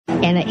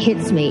and it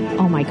hits me,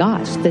 oh my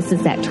gosh, this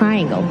is that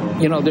triangle.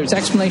 You know, there's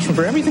explanation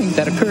for everything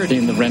that occurred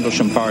in the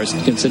Rendlesham Forest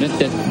incident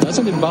that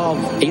doesn't involve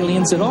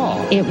aliens at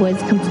all. It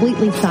was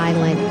completely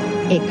silent.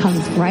 It comes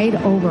right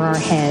over our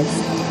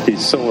heads. He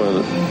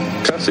saw a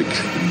classic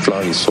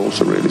flying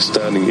saucer, really,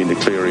 standing in the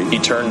clearing. He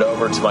turned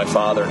over to my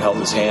father and held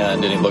his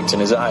hand, and he looked in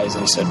his eyes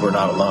and he said, "We're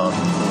not alone."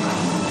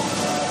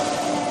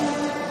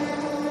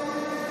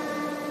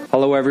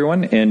 Hello,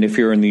 everyone, and if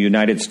you're in the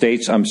United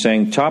States, I'm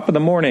saying top of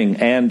the morning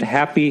and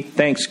happy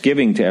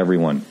Thanksgiving to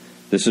everyone.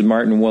 This is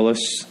Martin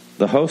Willis,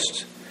 the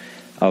host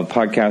of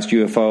Podcast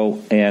UFO,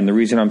 and the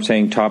reason I'm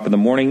saying top of the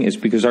morning is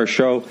because our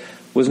show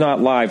was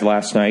not live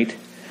last night.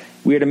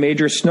 We had a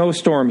major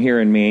snowstorm here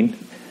in Maine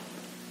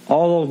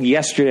all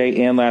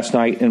yesterday and last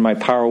night, and my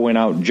power went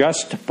out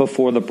just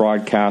before the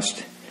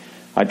broadcast.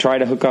 I tried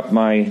to hook up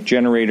my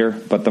generator,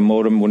 but the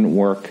modem wouldn't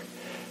work.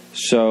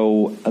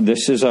 So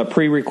this is a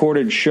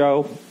pre-recorded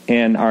show,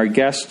 and our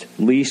guest,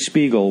 Lee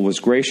Speigel,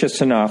 was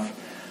gracious enough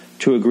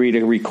to agree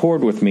to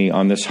record with me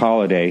on this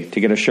holiday to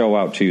get a show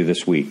out to you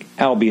this week,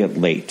 albeit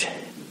late.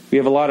 We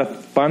have a lot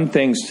of fun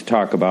things to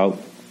talk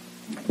about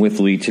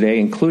with Lee today,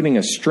 including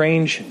a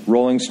strange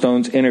Rolling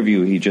Stones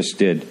interview he just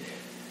did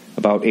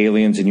about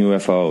aliens and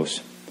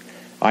UFOs.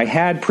 I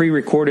had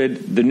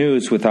pre-recorded the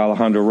news with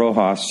Alejandro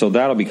Rojas, so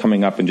that'll be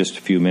coming up in just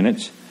a few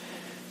minutes.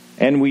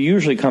 And we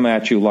usually come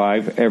at you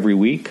live every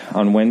week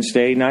on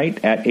Wednesday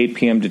night at 8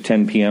 p.m. to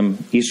 10 p.m.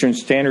 Eastern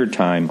Standard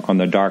Time on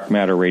the Dark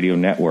Matter Radio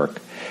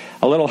Network.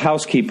 A little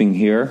housekeeping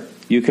here.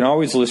 You can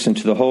always listen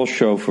to the whole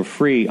show for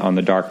free on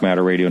the Dark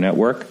Matter Radio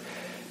Network.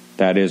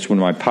 That is when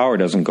my power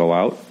doesn't go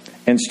out.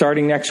 And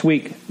starting next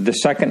week, the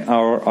second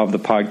hour of the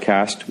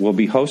podcast will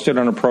be hosted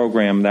on a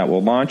program that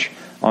will launch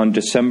on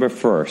December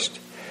 1st.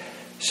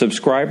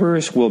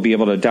 Subscribers will be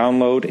able to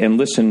download and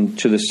listen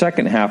to the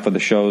second half of the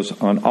shows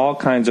on all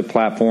kinds of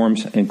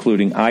platforms,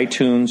 including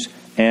iTunes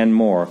and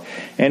more.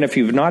 And if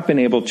you've not been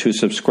able to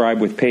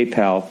subscribe with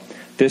PayPal,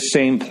 this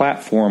same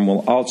platform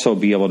will also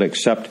be able to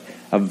accept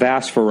a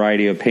vast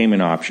variety of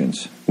payment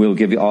options. We'll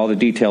give you all the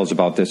details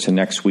about this in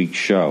next week's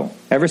show.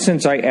 Ever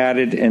since I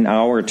added an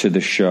hour to the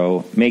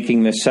show,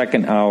 making the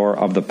second hour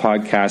of the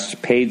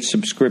podcast paid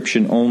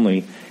subscription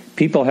only,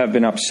 people have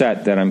been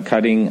upset that I'm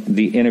cutting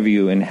the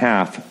interview in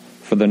half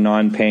for the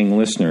non-paying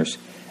listeners,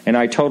 and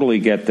I totally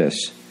get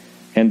this.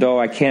 And though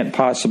I can't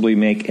possibly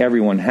make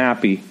everyone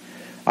happy,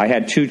 I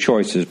had two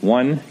choices.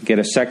 One, get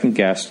a second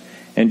guest,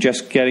 and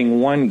just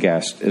getting one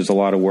guest is a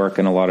lot of work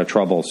and a lot of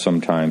trouble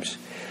sometimes.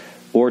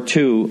 Or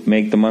two,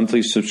 make the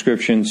monthly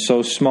subscription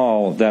so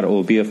small that it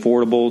will be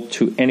affordable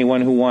to anyone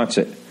who wants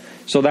it.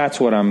 So that's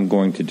what I'm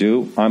going to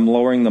do. I'm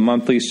lowering the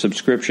monthly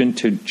subscription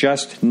to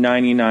just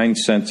 99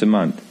 cents a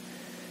month.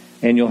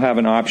 And you'll have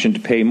an option to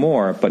pay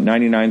more, but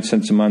 99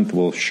 cents a month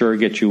will sure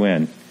get you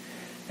in.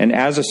 And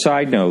as a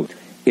side note,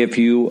 if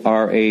you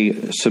are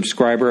a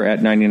subscriber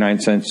at 99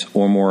 cents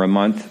or more a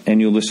month and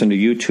you listen to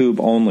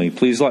YouTube only,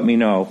 please let me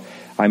know.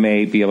 I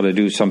may be able to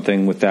do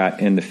something with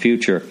that in the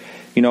future.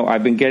 You know,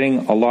 I've been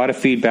getting a lot of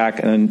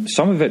feedback, and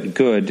some of it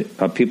good,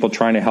 people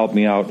trying to help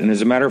me out. And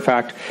as a matter of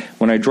fact,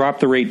 when I dropped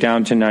the rate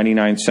down to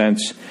 99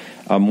 cents,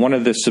 one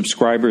of the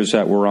subscribers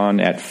that were on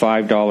at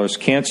 $5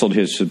 canceled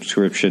his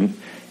subscription,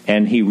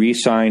 and he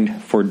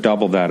re-signed for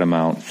double that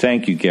amount.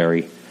 Thank you,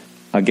 Gary.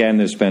 Again,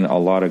 there's been a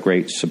lot of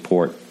great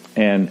support,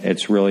 and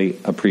it's really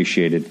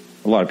appreciated.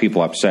 A lot of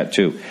people upset,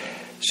 too.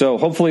 So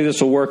hopefully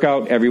this will work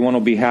out. Everyone will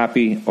be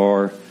happy,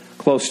 or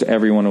close to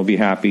everyone will be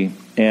happy.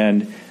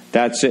 And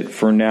that's it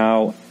for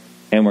now.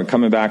 And we're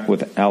coming back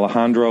with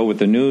Alejandro with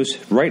the news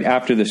right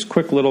after this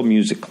quick little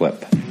music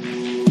clip.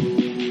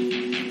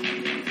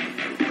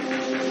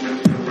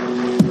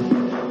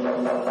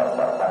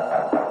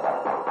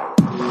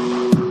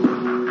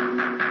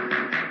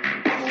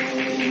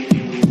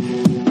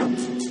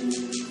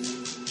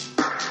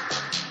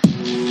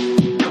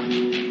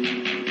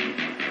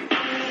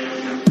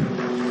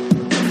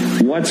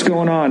 What's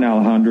going on,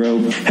 Alejandro?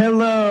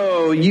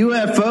 Hello.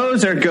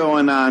 UFOs are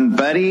going on,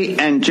 buddy,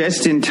 and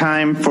just in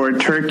time for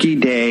Turkey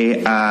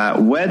Day.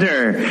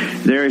 Whether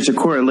there is a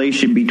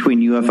correlation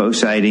between UFO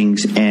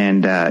sightings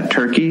and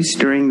turkeys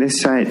during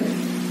this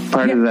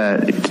part of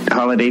the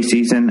holiday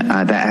season,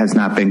 that has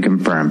not been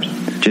confirmed.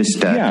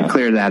 Just to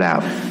clear that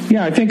out.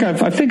 Yeah, I think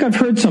I've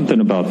heard something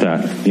about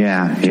that.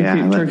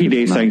 Yeah. Turkey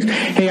Day sightings.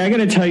 Hey, I got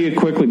to tell you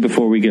quickly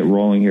before we get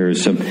rolling here.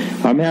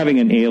 I'm having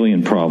an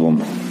alien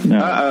problem.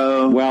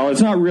 Uh-oh. Well,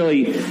 it's not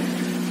really.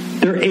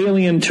 They're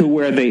alien to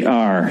where they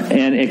are,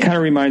 and it kind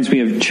of reminds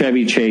me of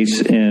Chevy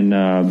Chase in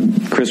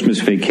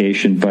Christmas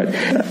Vacation. But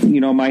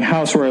my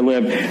house where I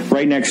live,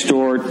 right next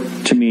door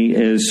to me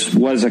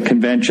was a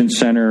convention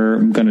center.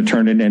 I'm going to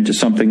turn it into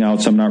something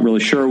else. I'm not really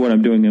sure what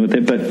I'm doing with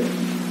it, but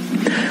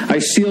I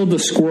sealed the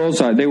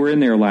squirrels out. They were in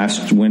there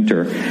last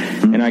winter,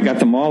 and I got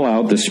them all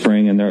out this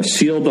spring, and they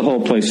sealed the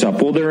whole place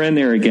up. Well, they're in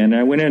there again.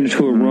 I went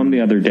into a room the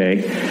other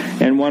day,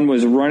 and one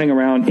was running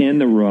around in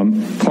the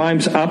room,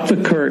 climbs up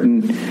the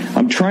curtain.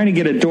 I'm trying to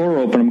get a door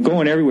open. I'm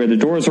going everywhere. The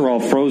doors are all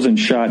frozen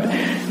shut.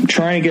 I'm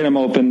trying to get them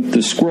open.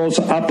 The squirrel's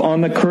up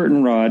on the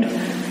curtain rod,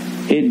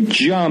 It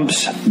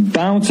jumps,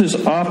 bounces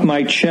off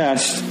my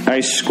chest.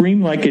 I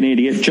scream like an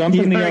idiot, jump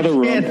in the other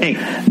room.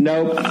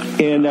 Nope.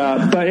 And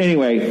but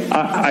anyway,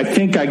 I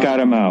think I got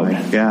him out. Oh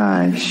my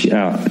gosh.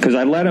 Yeah, because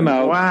I let him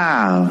out.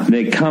 Wow.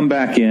 They come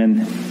back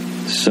in.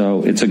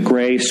 So it's a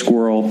gray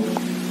squirrel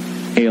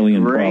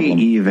alien problem.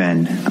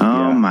 Even.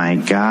 Oh my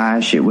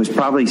gosh. It was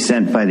probably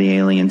sent by the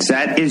aliens.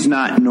 That is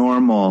not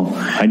normal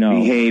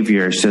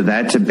behavior. So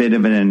that's a bit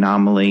of an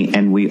anomaly.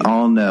 And we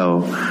all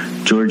know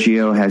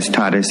Giorgio has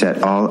taught us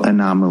that all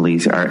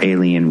anomalies are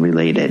alien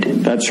related.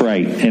 That's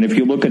right. And if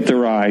you look at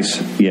their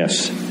eyes,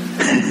 yes,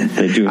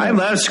 they do. I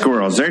love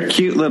squirrels. They're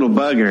cute little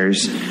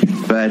buggers.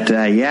 But,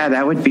 yeah,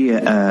 that would be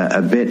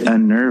a bit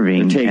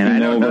unnerving. And I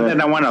don't know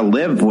that I want to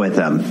live with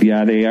them.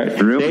 Yeah, they are.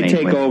 They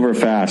take over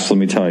fast, let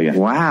me tell you.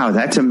 Wow,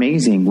 that's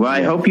amazing. Well,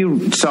 I hope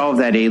you solve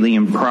that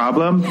alien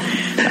problem.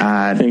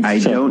 I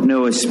don't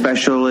know a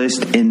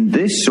specialist in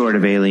this sort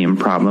of alien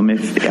problem.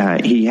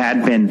 If he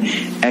had been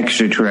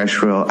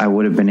extraterrestrial, I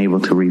would have been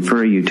able to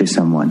refer you to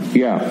someone.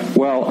 Yeah,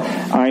 well,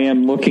 I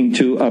am looking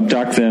to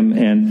abduct them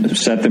and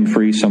set them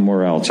free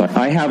somewhere else.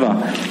 I have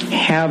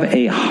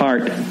a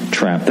heart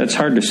trap. That's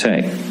hard to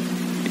say.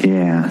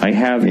 Yeah, I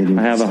have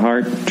a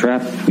heart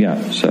trap.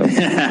 Yeah. So,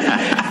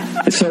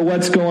 so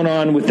what's going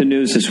on with the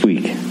news this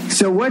week?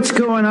 So what's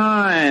going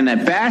on?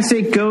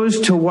 Bassett goes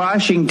to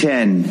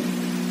Washington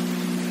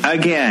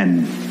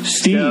again.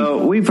 Steve.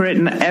 So we've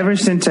written, ever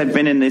since I've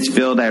been in this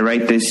field, I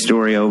write this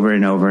story over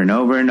and over and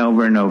over and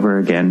over and over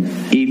again.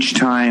 Each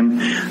time,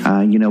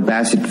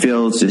 Bassett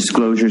feels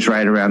disclosure's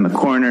right around the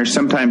corner.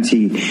 Sometimes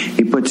he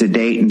puts a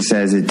date and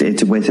says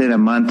it's within a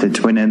month, it's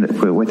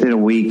within a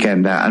week,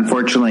 and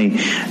unfortunately,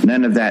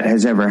 none of that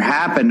has ever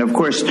happened. Of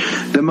course,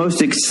 the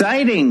most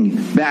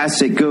exciting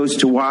Bassett goes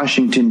to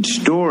Washington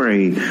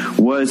story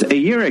was a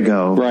year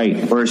ago,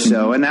 right, or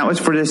so, and that was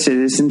for the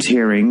citizens'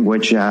 hearing,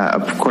 which,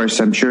 of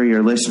course, I'm sure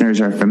your listeners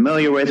are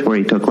familiar with, where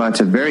he took lots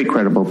of very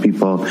credible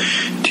people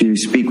to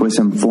speak with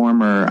some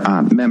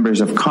former members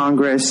of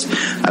Congress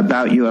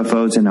about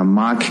UFOs in a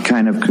mock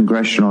kind of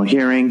congressional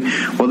hearing.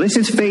 Well, this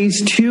is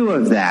phase 2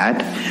 of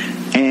that.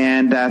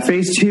 And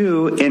phase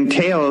 2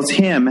 entails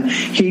him.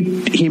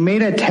 He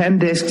made a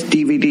 10-disc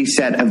DVD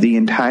set of the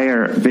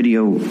entire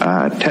video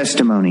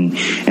testimony,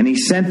 and he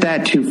sent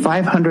that to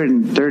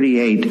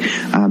 538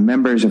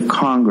 members of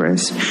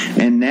Congress.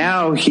 And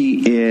now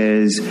he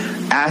is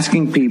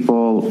asking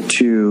people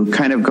to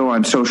kind of go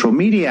on social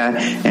media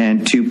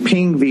and to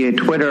ping via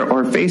Twitter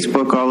or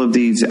Facebook all of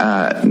these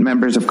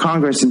members of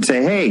Congress and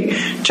say,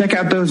 hey, check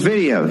out those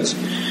videos.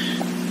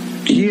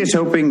 He is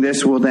hoping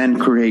this will then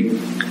create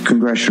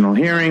congressional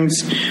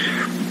hearings,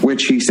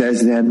 which he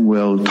says then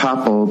will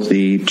topple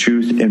the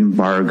truth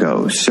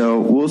embargo. So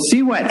we'll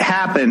see what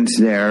happens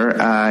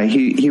there.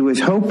 He was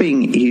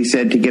hoping, he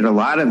said, to get a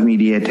lot of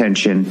media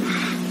attention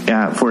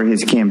for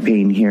his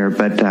campaign here,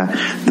 but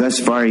thus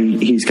far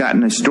he's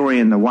gotten a story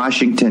in the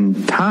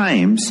Washington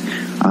Times,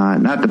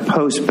 not the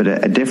Post, but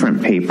a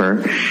different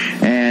paper,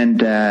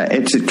 and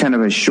it's kind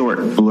of a short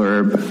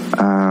blurb.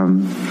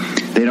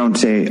 They don't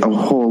say a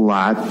whole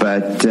lot,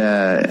 but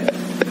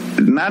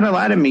not a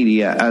lot of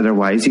media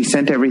otherwise. He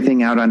sent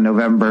everything out on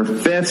November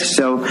 5th,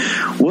 so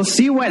we'll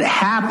see what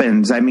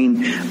happens. I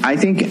mean, I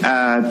think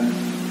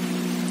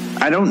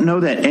I don't know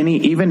that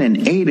even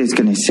an 8 is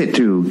going to sit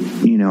through,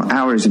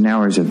 hours and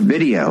hours of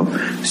video.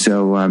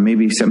 So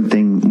maybe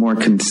something more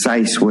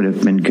concise would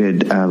have been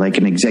good, like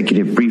an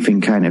executive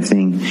briefing kind of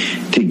thing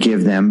to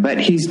give them. But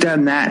he's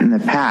done that in the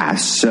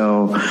past.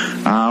 So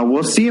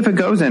we'll see if it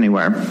goes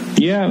anywhere.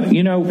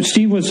 Yeah,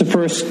 Steve was the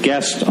first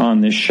guest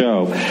on this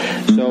show.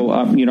 So,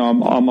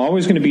 I'm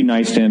always going to be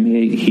nice to him.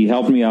 He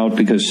helped me out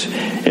because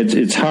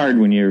it's hard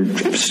when you're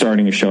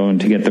starting a show and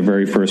to get the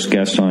very first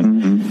guest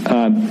on.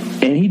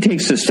 Mm-hmm. And he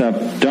takes this stuff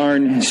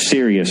darn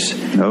serious.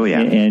 Oh yeah,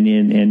 and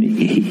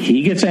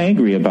he gets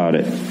angry about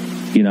it.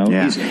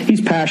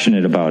 He's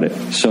passionate about it.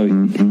 So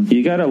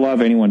you got to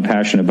love anyone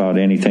passionate about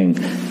anything.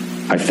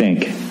 I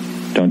think,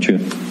 don't you?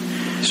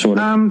 Sort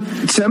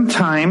of.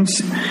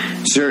 Sometimes,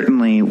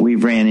 certainly,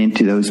 we've ran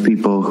into those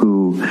people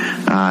who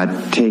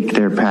take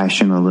their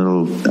passion a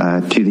little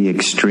to the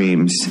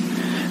extremes,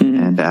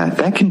 and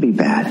that can be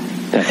bad.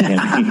 That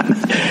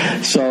can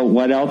be. So,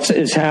 what else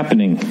is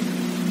happening?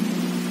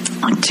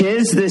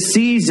 'Tis the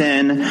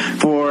season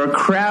for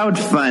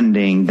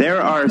crowdfunding.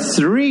 There are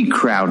 3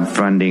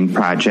 crowdfunding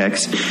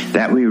projects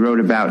that we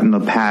wrote about in the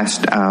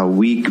past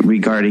week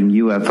regarding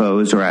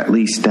UFOs, or at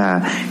least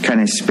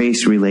kind of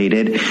space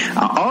related,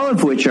 all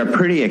of which are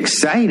pretty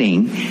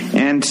exciting.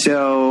 And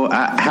so,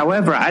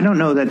 however, I don't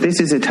know that this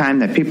is a time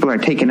that people are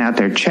taking out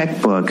their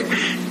checkbook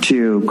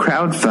to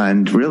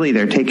crowdfund. Really,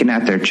 they're taking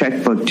out their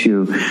checkbook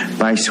to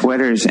buy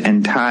sweaters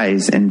and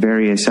ties and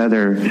various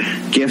other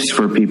gifts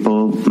for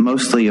people,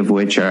 mostly of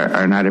which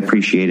are not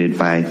appreciated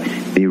by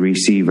the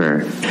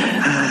receiver.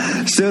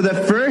 So the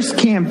first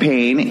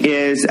campaign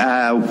is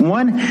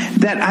one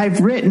that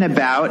I've written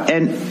about,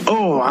 and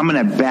I'm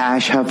going to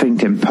bash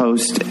Huffington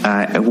Post,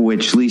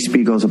 which Lee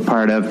Spiegel's a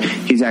part of.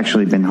 He's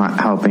actually been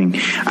helping.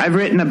 I've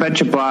written a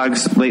bunch of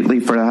blogs lately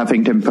for the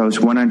Huffington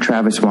Post, one on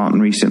Travis Walton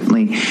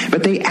recently,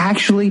 but they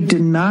actually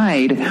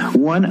denied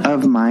one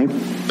of my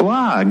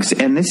blogs,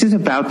 and this is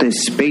about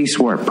this space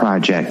warp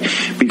project,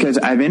 because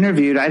I've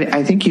interviewed,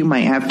 I think you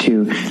might have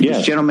to,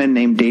 this gentleman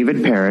named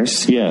David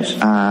Paris,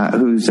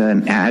 who's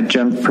an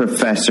adjunct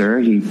professor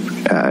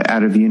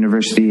out of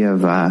University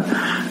of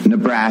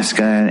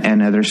Nebraska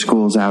and other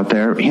schools out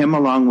there. Him,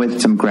 along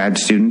with some grad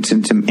students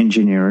and some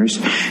engineers,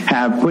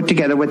 have put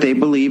together what they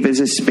believe is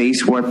a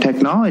space warp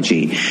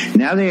technology.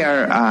 Now they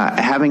are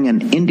having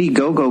an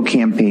Indiegogo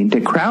campaign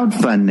to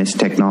crowdfund this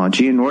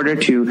technology in order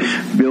to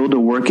build a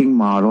working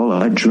model,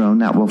 a drone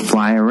that will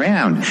fly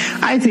around.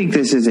 I think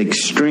this is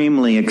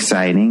extremely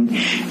exciting,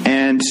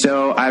 and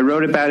so I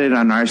wrote about it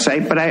on our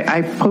site, but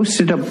I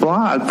posted a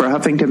blog for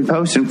Huffington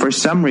Post, and for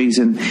some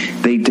reason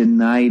they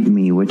denied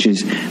me, which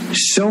is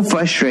so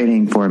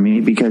frustrating for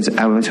me, because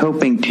I was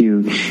hoping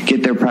to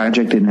get their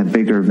project in a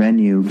bigger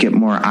venue, get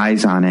more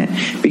eyes on it,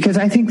 because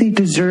I think they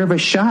deserve a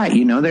shot.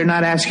 They're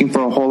not asking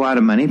for a whole lot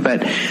of money,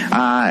 but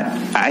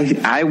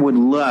I would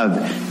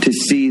love to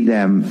see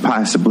them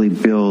possibly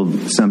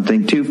build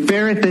something to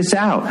ferret this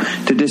out,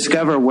 to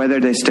discover whether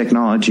this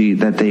technology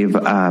that they've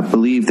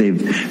believe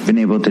they've been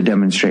able to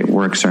demonstrate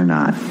works or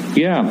not.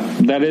 Yeah,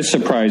 that is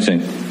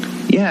surprising.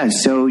 Yeah,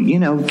 so,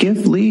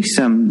 give Lee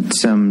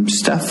some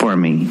stuff for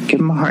me.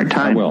 Give him a hard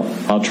time. I will.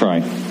 I'll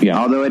try.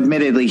 Yeah. Although,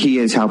 admittedly, he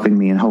is helping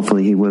me, and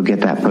hopefully he will get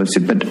that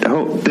posted. But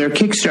their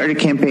Kickstarter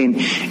campaign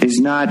is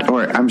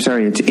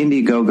it's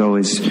Indiegogo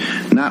is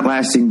not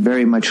lasting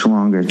very much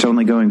longer. It's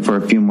only going for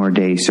a few more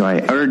days. So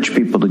I urge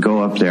people to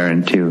go up there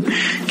and to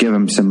give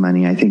them some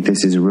money. I think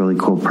this is a really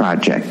cool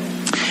project.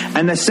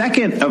 And the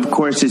second, of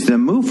course, is the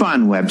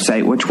MUFON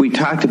website, which we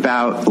talked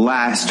about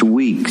last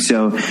week.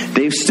 So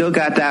they've still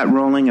got that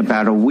rolling,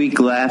 about a week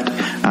left.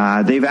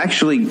 They've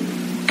actually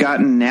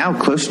gotten now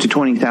close to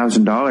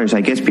 $20,000.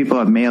 I guess people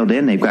have mailed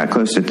in. They've got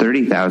close to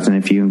 $30,000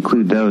 if you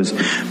include those.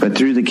 But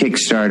through the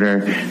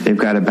Kickstarter, they've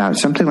got about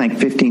something like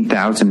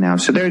 $15,000 now.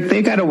 So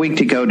they've got a week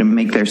to go to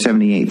make their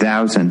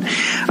 $78,000.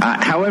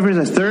 However,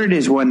 the third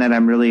is one that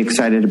I'm really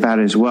excited about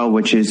as well,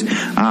 which is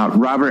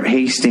Robert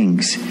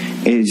Hastings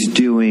is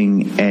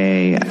doing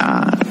a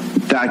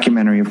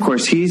documentary. Of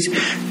course, he's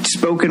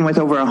spoken with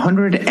over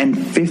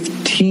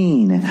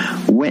 115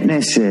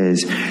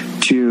 witnesses,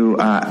 to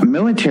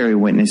military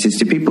witnesses,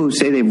 to people who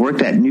say they've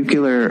worked at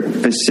nuclear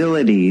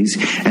facilities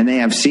and they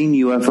have seen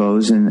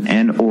UFOs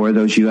and or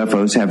those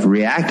UFOs have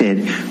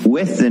reacted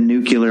with the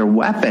nuclear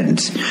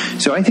weapons.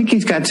 So I think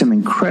he's got some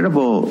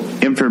incredible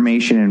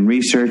information and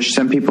research.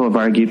 Some people have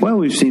argued, well,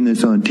 we've seen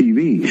this on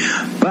TV.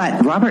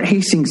 But Robert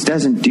Hastings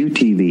doesn't do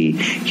TV.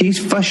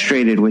 He's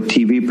frustrated with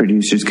TV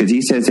producers because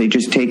he says they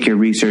just take your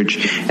research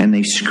and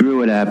they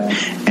screw it up.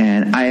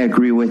 And I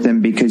agree with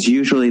him, because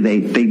usually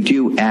they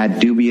do add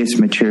dubious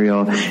material.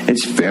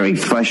 It's very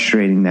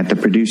frustrating that the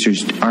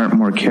producers aren't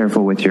more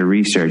careful with your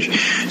research.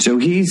 So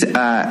he's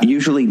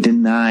usually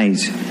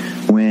denies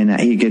when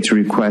he gets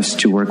requests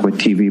to work with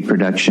TV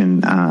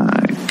production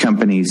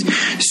companies.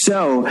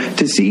 So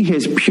to see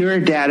his pure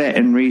data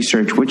and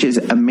research, which is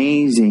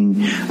amazing,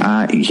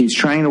 he's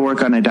trying to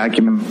work on a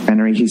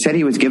documentary. He said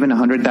he was given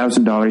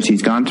 $100,000.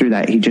 He's gone through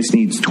that. He just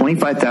needs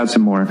 $25,000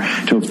 more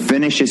to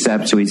finish this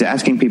up. So he's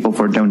asking people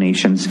for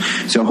donations.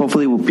 So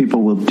hopefully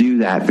people will do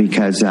that,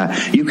 because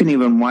you can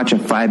even watch a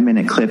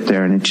 5-minute clip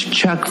there, and it's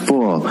chock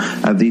full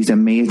of these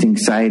amazing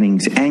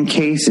sightings and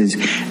cases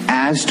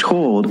as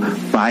told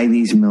by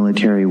these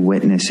military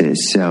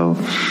witnesses. So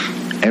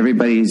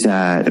everybody's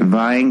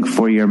vying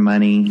for your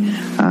money.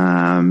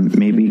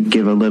 Maybe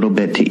give a little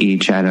bit to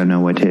each. I don't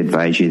know what to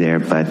advise you there,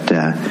 but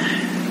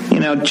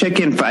check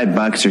in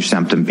 $5 or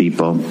something,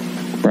 people.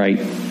 Right.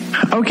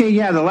 Okay,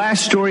 yeah, the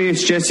last story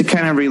is just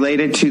kind of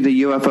related to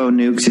the UFO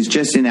nukes. It's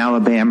just in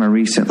Alabama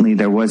recently.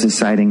 There was a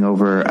sighting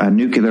over a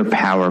nuclear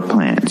power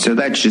plant. So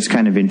that's just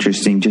kind of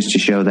interesting, just to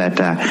show that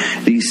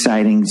these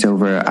sightings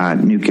over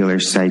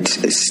nuclear sites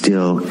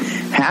still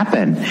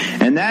happen.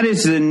 And that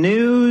is the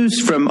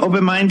news from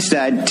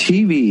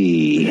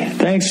OpenMinds.tv.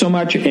 Thanks so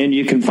much. And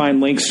you can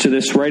find links to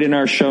this right in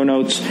our show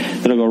notes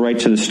that'll go right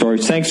to the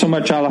stories. Thanks so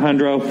much,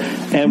 Alejandro.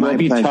 And we'll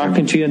be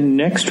talking to you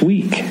next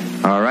week.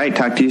 All right,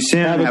 talk to you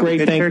soon. Have a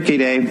great Turkey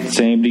Day.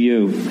 Same to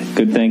you.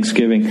 Good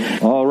Thanksgiving.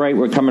 All right,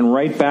 we're coming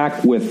right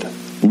back with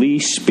Lee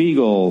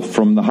Speigel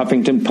from the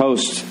Huffington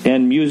Post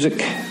and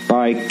music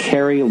by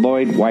Carrie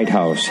Lloyd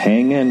Whitehouse.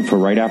 Hang in for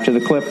right after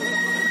the clip.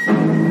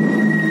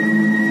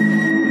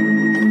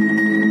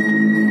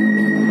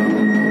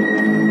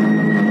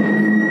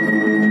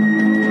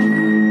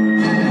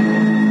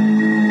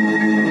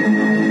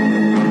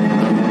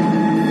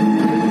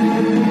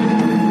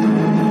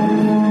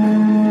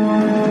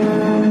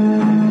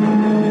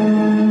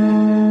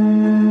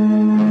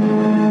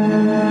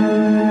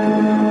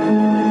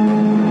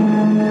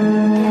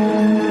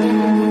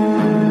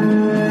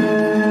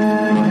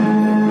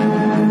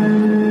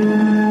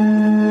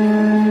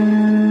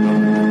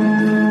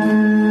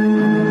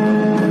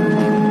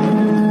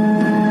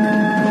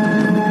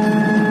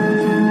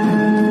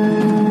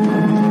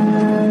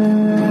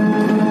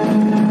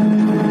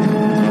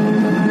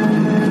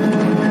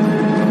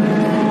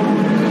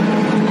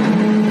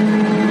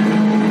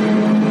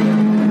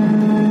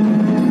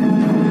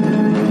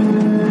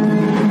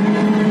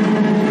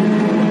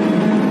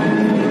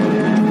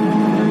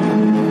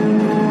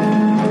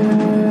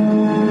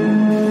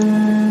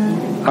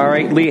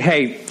 Lee,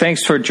 hey,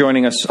 thanks for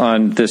joining us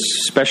on this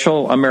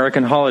special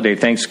American holiday,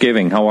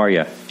 Thanksgiving. How are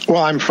you?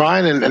 Well, I'm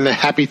fine, and a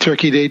happy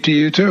Turkey Day to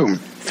you, too.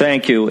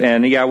 Thank you.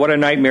 And, yeah, what a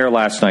nightmare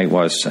last night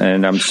was.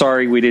 And I'm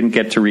sorry we didn't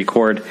get to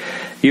record.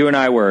 You and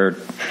I were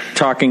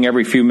talking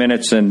every few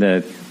minutes, and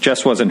it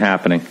just wasn't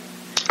happening.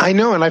 I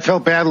know, and I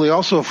felt badly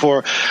also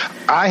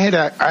I had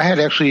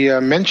actually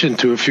mentioned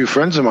to a few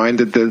friends of mine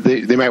that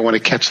they might want to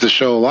catch the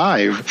show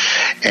live,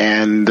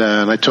 and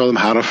I told them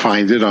how to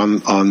find it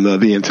on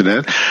the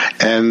internet,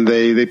 and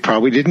they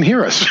probably didn't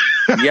hear us.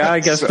 Yeah,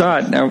 I guess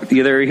not. Now,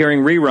 they were hearing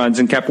reruns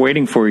and kept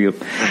waiting for you.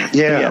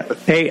 Yeah.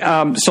 Hey,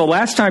 so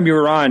last time you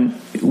were on,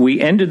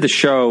 we ended the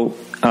show,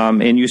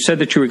 and you said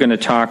that you were going to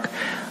talk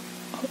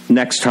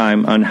next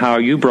time on how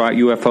you brought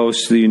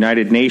UFOs to the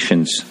United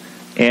Nations.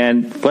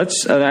 And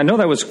I know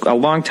that was a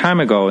long time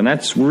ago, and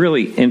that's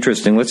really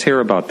interesting. Let's hear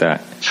about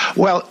that.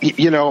 Well,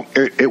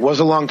 it was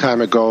a long time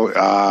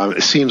ago.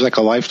 It seems like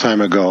a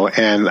lifetime ago,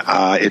 and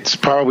it's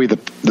probably the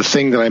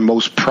thing that I'm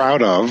most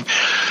proud of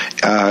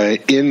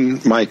in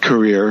my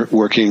career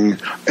working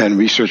and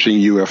researching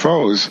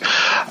UFOs.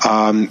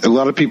 A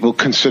lot of people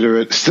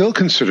still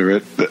consider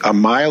it a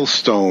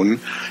milestone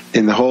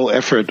in the whole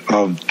effort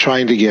of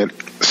trying to get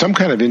some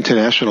kind of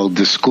international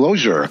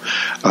disclosure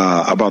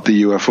about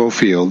the UFO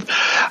field.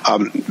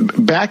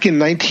 Back in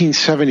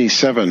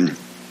 1977,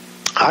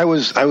 I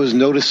was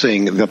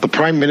noticing that the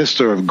Prime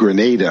Minister of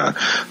Grenada,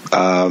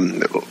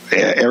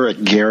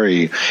 Eric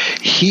Gary,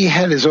 he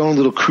had his own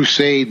little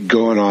crusade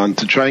going on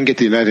to try and get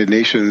the United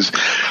Nations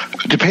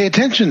to pay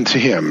attention to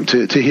him.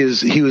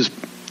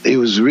 He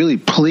was really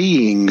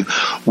pleading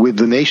with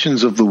the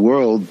nations of the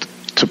world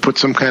to put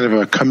some kind of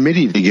a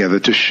committee together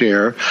to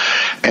share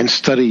and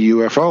study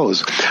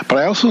UFOs. But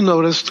I also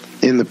noticed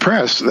in the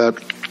press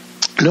that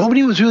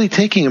nobody was really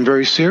taking him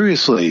very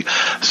seriously.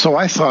 So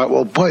I thought,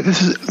 well, boy,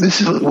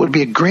 this would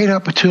be a great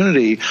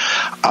opportunity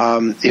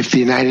if the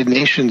United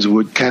Nations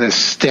would kind of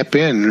step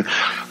in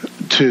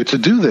to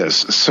do this.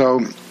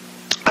 So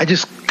I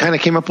just kind of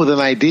came up with an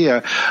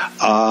idea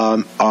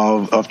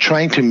of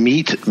trying to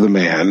meet the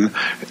man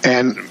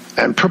and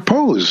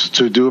propose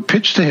to do a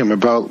pitch to him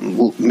about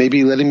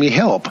maybe letting me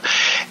help.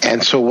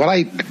 And so what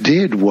I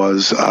did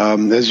was,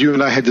 as you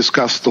and I had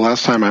discussed the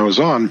last time I was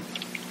on,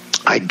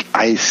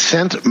 I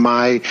sent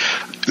my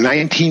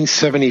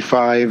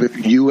 1975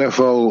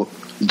 UFO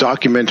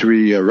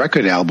documentary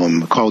record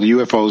album called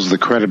UFOs, The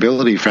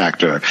Credibility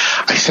Factor.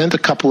 I sent a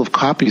couple of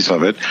copies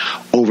of it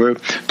over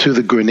to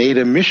the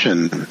Grenada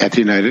mission at the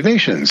United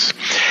Nations.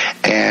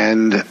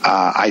 And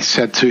I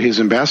said to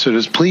his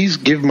ambassadors, please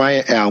give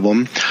my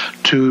album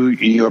to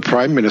your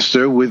Prime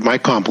Minister with my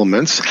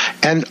compliments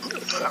and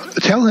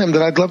tell him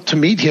that I'd love to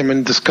meet him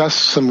and discuss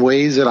some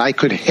ways that I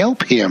could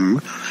help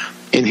him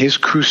in his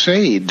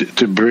crusade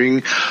to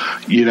bring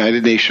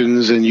United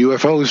Nations and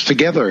UFOs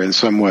together in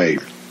some way.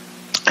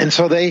 And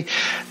so they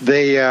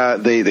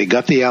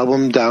got the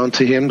album down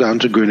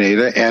to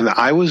Grenada, and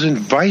I was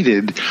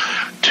invited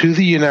to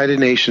the United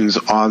Nations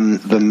on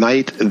the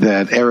night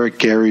that Eric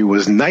Gary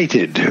was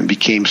knighted and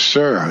became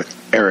Sir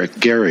Eric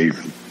Gary.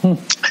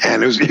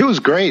 And it was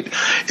great.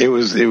 It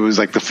was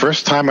like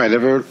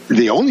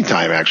the only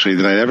time actually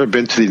that I'd ever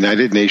been to the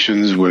United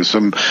Nations with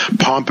some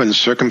pomp and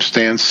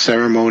circumstance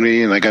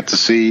ceremony, and I got to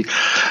see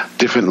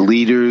different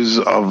leaders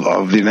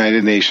of the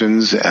United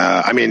Nations.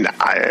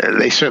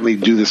 They certainly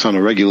do this on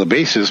a regular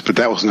basis, but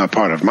that was not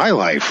part of my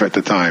life at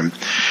the time.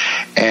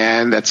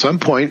 And at some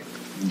point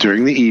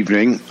during the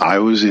evening, I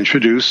was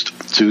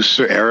introduced to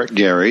Sir Eric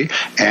Gary,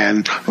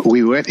 and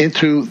we went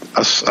into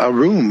a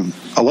room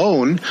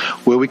alone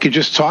where we could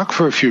just talk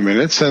for a few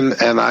minutes. And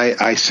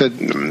I said,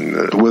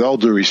 with all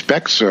due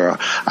respect, sir,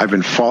 I've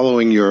been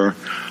following your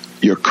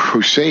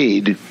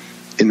crusade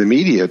in the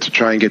media to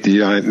try and get the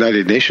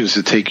United Nations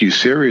to take you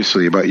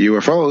seriously about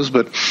UFOs,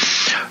 but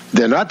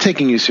they're not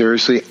taking you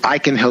seriously. I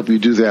can help you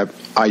do that.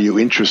 Are you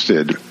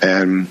interested?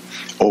 And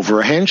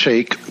over a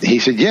handshake, he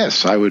said,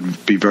 yes, I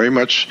would be very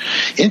much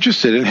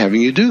interested in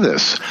having you do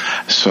this.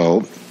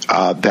 So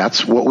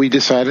that's what we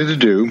decided to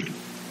do.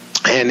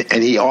 And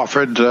he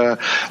offered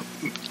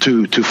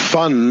to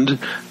fund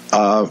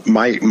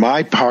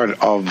my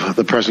part of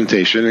the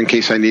presentation in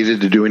case I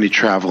needed to do any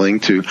traveling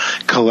to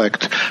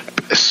collect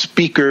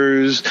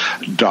speakers,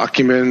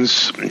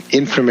 documents,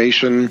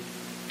 information.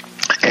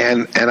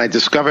 And I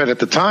discovered at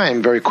the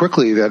time very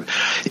quickly that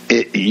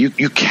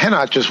you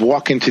cannot just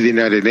walk into the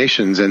United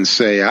Nations and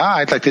say,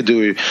 I'd like to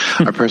do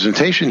a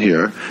presentation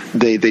here.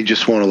 They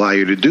just won't allow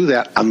you to do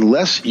that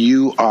unless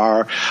you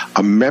are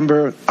a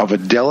member of a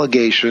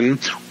delegation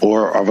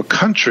or of a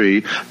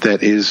country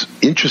that is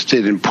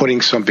interested in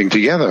putting something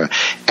together.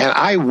 And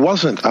I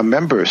wasn't a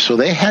member, so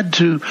they had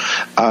to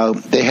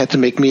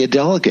make me a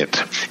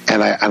delegate.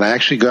 And I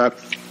actually got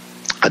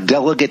a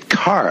delegate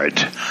card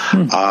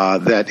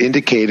that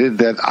indicated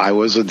that I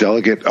was a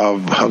delegate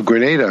of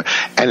Grenada.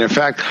 And in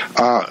fact,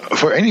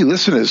 for any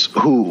listeners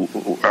who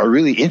are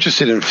really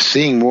interested in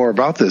seeing more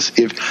about this,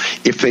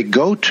 if they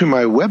go to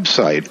my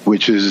website,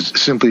 which is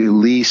simply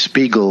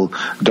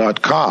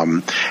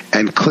Speigel.com,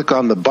 and click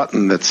on the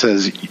button that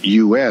says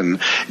UN,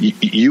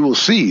 you will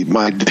see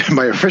my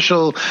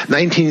official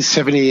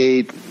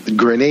 1978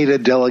 Grenada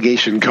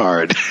delegation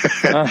card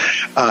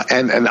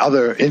and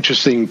other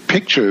interesting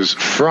pictures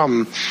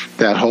from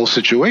that whole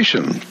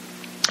situation.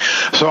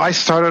 So I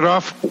started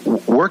off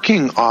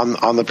working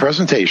on the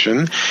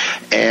presentation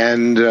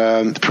and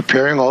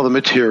preparing all the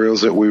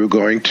materials that we were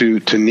going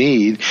to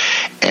need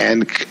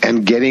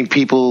and getting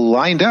people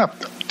lined up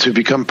to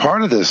become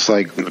part of this,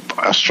 like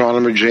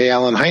astronomer J.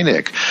 Allen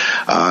Hynek,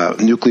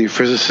 nuclear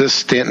physicist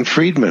Stanton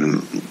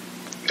Friedman,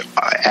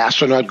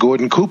 astronaut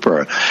Gordon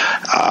Cooper,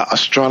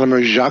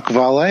 astronomer Jacques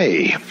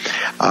Vallée,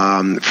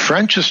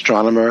 French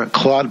astronomer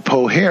Claude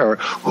Poher,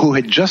 who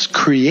had just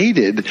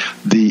created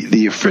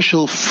the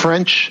official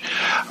French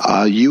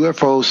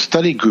UFO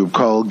study group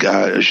called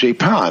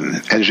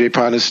GEPAN, and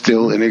GEPAN is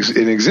still in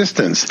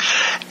existence,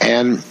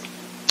 and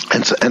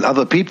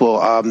other people,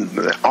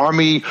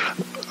 Army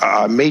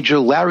Major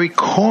Larry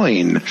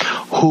Coyne,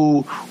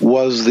 who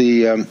was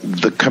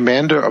the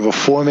commander of a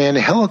 4-man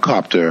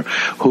helicopter,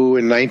 who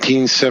in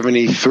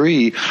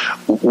 1973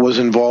 was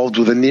involved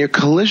with a near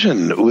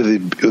collision with a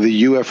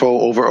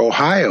UFO over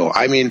Ohio.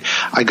 I mean,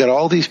 I got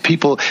all these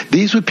people.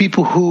 These were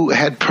people who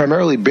had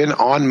primarily been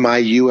on my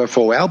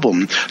UFO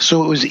album,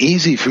 so it was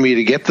easy for me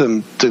to get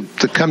them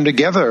to come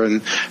together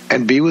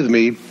and be with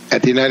me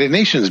at the United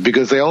Nations,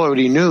 because they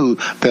already knew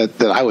that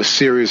I was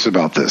serious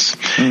about this,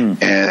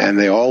 and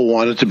they all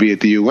wanted to be at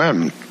the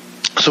UN.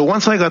 So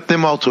once I got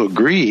them all to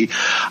agree,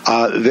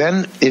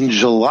 then in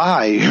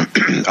July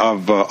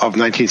of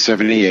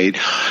 1978,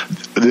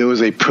 there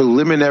was a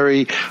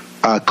preliminary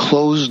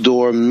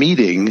closed-door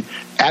meeting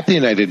at the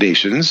United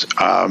Nations,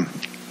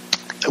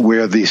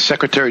 where the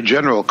Secretary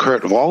General,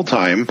 Kurt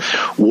Waldheim,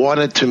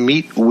 wanted to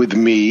meet with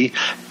me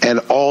and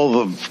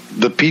all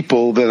the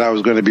people that I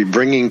was going to be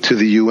bringing to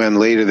the UN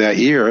later that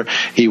year.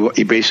 He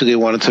basically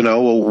wanted to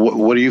know, well,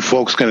 what are you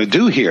folks going to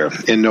do here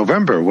in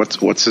November?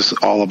 What's this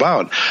all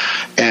about?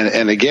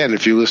 And again,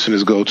 if you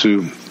listeners go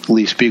to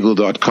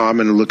LeeSpeigel.com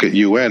and look at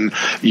UN,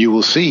 you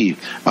will see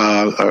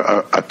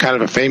a kind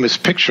of a famous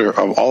picture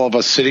of all of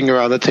us sitting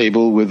around the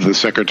table with the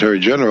Secretary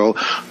General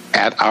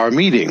at our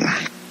meeting.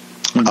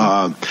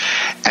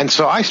 And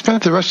so I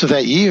spent the rest of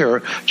that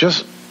year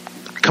just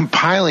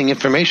compiling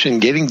information,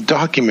 getting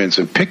documents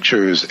and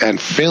pictures and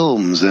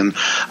films and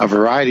a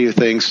variety of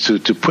things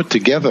to put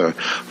together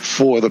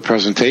for the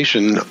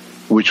presentation,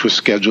 which was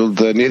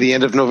scheduled near the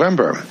end of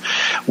November,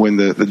 when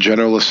the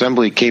General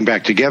Assembly came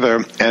back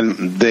together,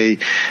 and they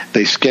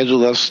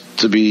scheduled us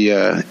to be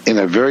in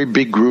a very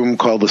big room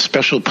called the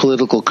Special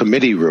Political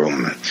Committee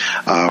Room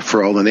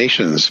for all the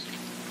nations.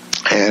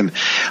 And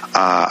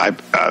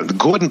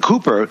Gordon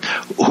Cooper,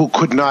 who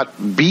could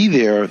not be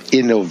there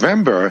in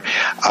November,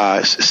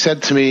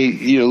 said to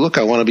me, look,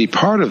 I want to be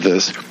part of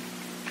this,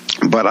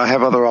 but I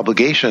have other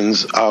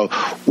obligations.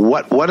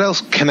 What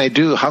else can I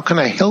do? How can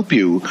I help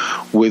you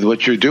with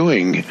what you're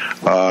doing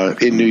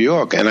in New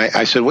York? And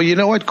I said, well, you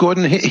know what,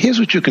 Gordon, here's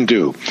what you can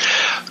do.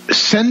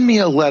 Send me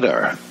a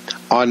letter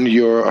on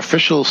your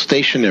official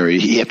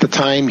stationery. At the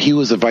time, he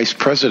was the vice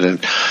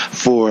president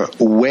for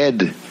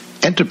WED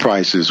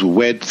Enterprises.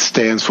 WED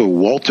stands for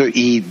Walter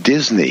E.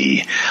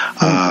 Disney.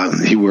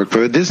 He worked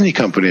for a Disney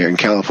company in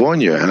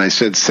California. And I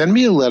said, send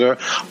me a letter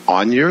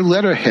on your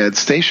letterhead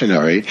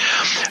stationery,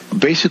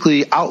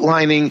 basically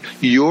outlining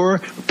your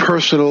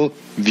personal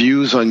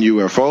views on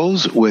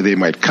UFOs, where they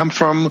might come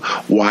from,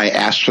 why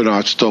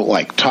astronauts don't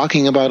like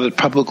talking about it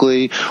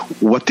publicly,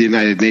 what the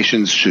United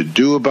Nations should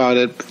do about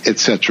it,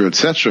 etc.,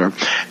 etc.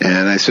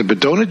 And I said, but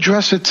don't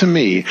address it to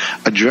me.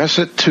 Address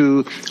it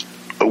to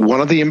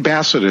one of the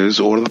ambassadors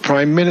or the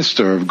Prime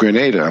Minister of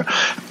Grenada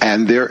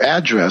and their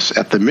address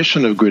at the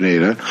mission of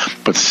Grenada,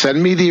 but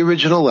send me the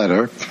original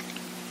letter.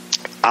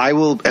 I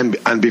will,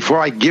 and before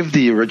I give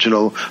the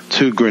original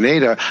to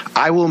Grenada,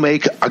 I will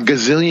make a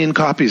gazillion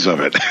copies of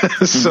it,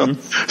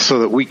 so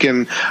that we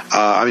can.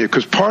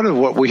 Because part of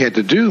what we had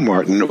to do,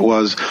 Martin,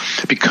 was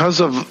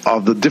because of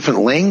the different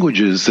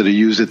languages that are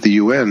used at the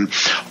UN.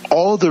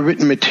 All the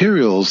written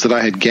materials that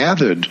I had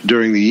gathered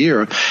during the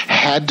year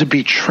had to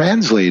be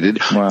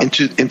translated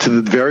into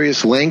the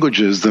various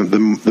languages,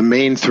 the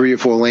main 3 or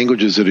 4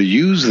 languages that are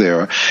used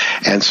there,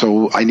 and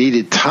so I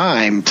needed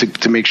time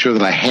to make sure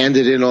that I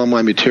handed in all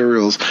my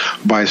materials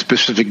by a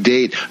specific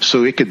date,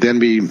 so it could then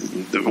be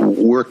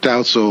worked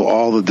out so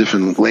all the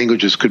different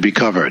languages could be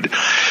covered.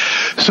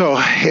 So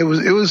it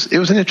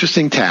was an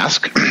interesting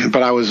task,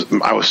 but I was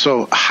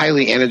so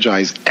highly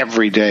energized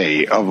every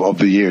day of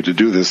the year to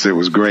do this. It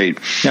was great.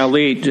 Now,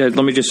 Lee, let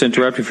me just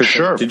interrupt you for a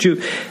second. Sure.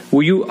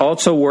 Were you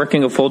also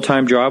working a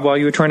full-time job while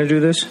you were trying to do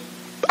this?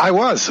 I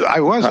was,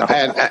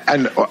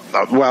 and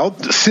well,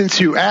 since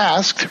you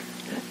asked,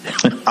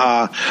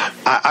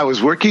 I was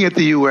working at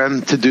the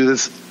UN to do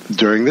this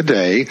during the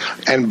day,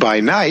 and by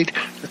night,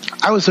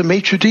 I was a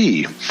maitre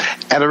d'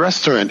 at a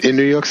restaurant in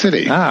New York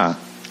City.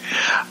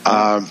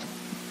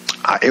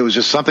 It was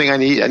just something I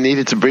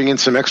needed to bring in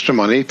some extra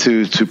money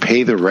to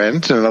pay the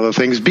rent and other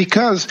things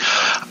because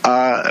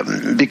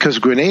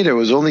Grenada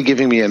was only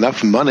giving me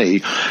enough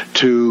money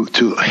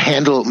to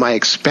handle my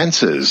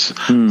expenses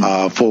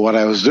for what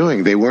I was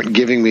doing. They weren't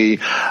giving me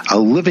a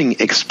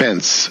living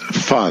expense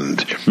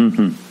fund,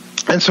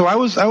 and so I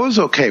was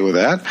okay with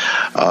that.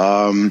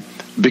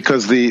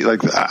 Because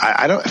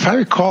I don't, if I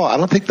recall, I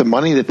don't think the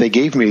money that they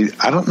gave me,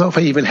 I don't know if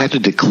I even had to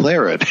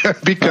declare it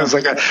because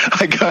I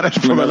got it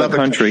from another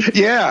country.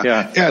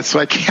 Yeah. So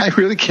I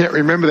really can't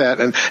remember that.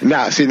 And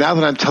now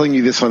that I'm telling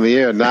you this on the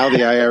air, now the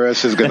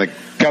IRS is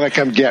gonna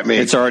come get me.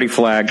 It's already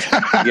flagged.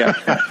 Yeah.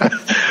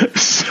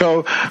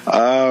 So,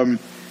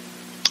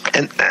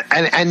 and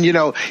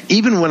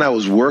even when I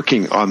was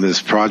working on this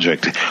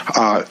project,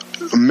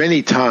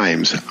 many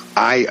times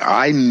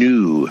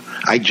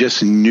I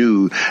just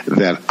knew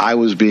that I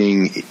was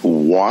being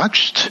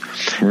watched,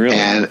 really?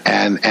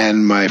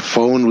 and my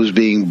phone was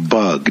being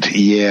bugged.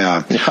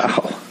 Yeah.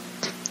 Wow.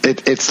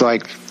 It's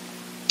like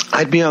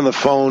I'd be on the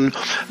phone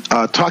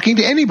talking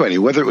to anybody,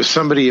 whether it was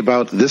somebody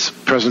about this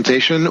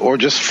presentation or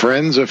just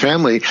friends or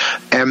family,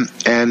 and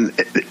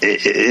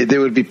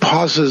there would be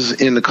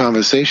pauses in the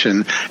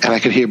conversation, and I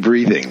could hear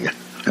breathing.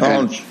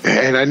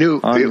 And I knew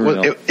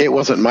it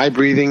wasn't my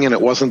breathing, and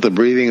it wasn't the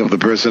breathing of the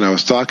person I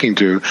was talking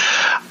to.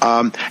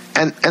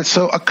 And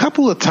so a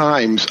couple of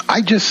times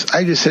I just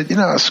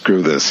said,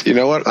 screw this. You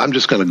know what? I'm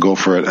just going to go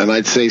for it. And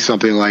I'd say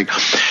something like,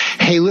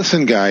 hey,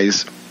 listen,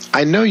 guys,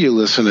 I know you're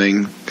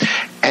listening,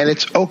 and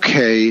it's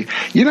okay.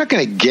 You're not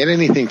going to get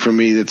anything from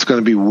me that's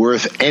going to be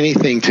worth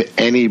anything to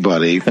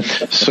anybody.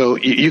 So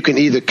you can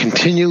either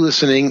continue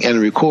listening and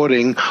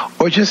recording,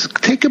 or just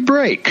take a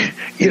break.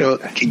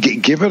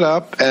 Give it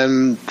up,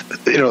 and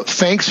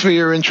thanks for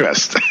your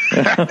interest.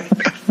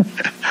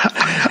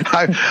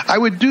 I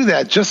would do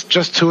that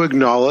just to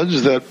acknowledge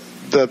that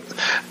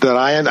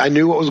I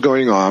knew what was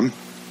going on.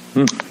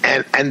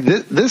 And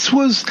this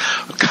was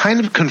kind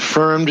of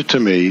confirmed to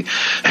me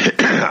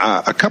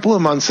a couple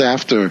of months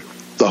after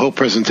the whole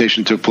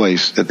presentation took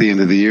place at the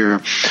end of the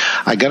year.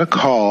 I got a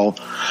call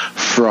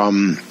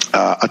from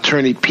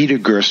attorney Peter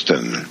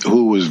Gersten,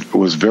 who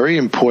was very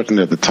important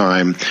at the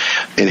time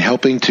in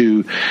helping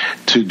to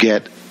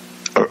get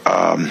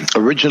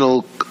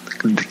original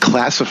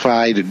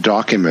classified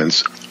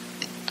documents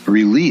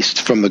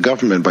released from the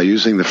government by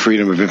using the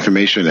Freedom of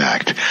Information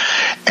Act,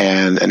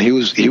 and he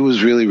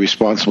was really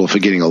responsible for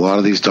getting a lot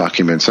of these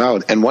documents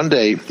out. And one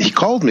day he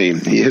called me.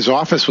 His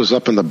office was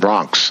up in the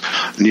Bronx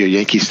near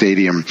Yankee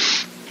Stadium,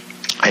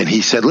 and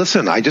he said,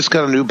 "Listen, I just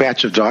got a new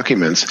batch of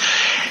documents,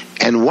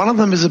 and one of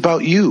them is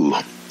about you."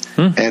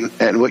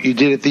 And what you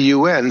did at the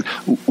UN.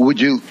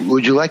 Would you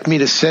like me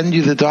to send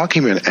you the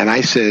document? And I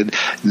said,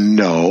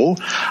 "No,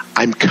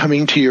 I'm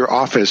coming to your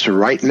office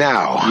right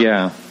now."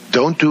 Yeah.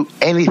 Don't do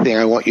anything.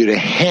 I want you to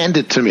hand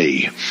it to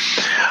me.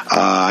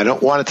 I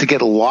don't want it to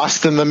get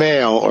lost in the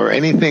mail or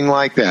anything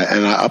like that.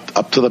 And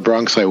up to the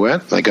Bronx I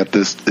went. I got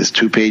this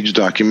 2-page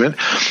document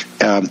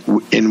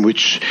in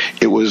which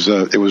it was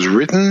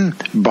written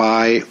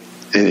by.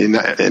 In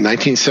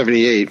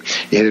 1978,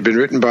 it had been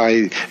written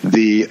by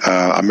the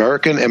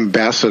American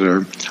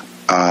ambassador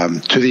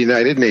to the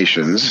United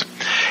Nations,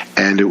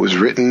 and it was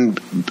written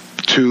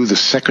to the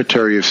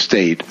Secretary of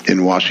State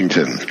in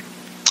Washington.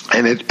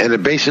 And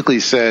it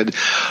basically said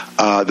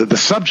that the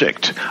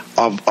subject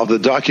of the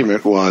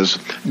document was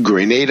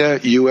Grenada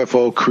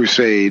UFO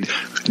Crusade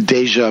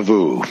Deja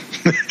Vu.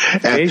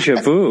 Deja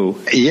vu?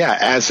 Yeah,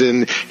 as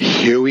in,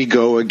 here we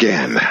go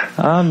again.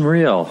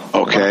 Unreal.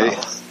 Okay.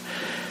 Wow.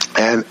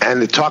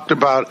 And it talked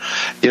about,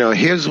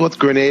 here's what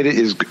Grenada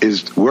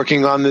is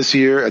working on this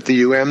year at the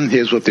UN.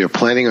 Here's what they're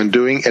planning on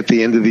doing at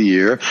the end of the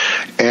year.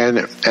 And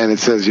it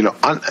says,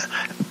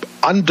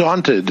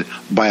 undaunted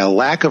by a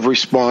lack of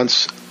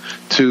response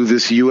to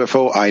this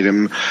UFO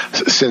item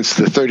since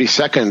the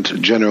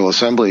 32nd General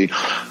Assembly,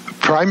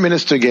 Prime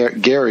Minister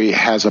Gary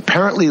has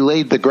apparently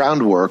laid the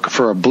groundwork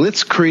for a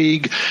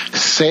blitzkrieg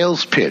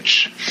sales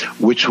pitch,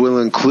 which will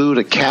include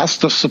a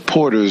cast of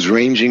supporters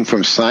ranging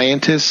from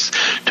scientists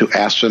to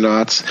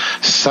astronauts,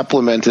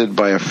 supplemented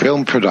by a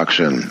film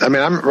production. I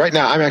mean,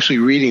 I'm actually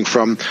reading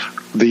from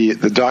the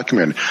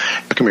document.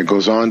 The document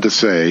goes on to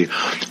say,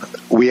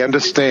 we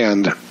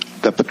understand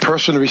that the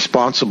person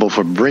responsible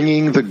for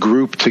bringing the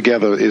group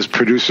together is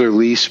producer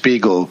Lee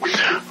Speigel,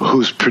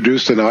 who's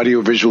produced an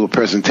audiovisual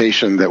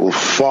presentation that will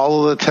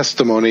follow the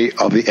testimony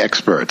of the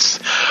experts.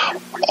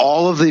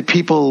 All of the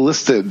people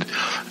listed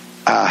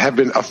have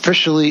been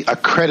officially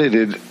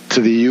accredited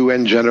to the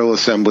UN General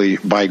Assembly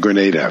by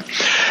Grenada.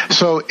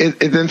 So it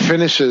then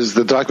finishes,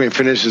 the document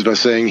finishes by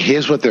saying,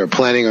 here's what they're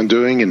planning on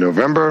doing in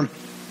November.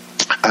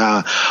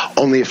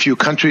 Only a few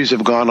countries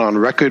have gone on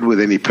record with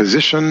any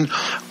position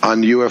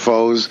on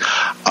UFOs.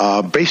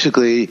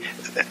 Basically,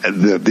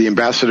 the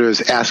ambassador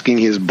is asking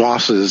his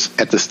bosses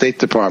at the State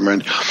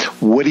Department,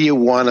 what do you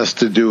want us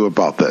to do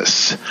about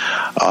this?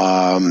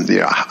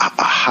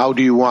 how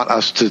do you want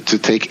us to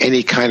take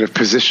any kind of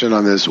position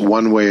on this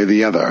one way or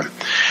the other?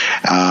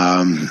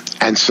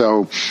 And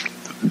so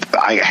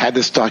I had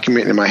this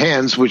document in my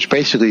hands, which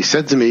basically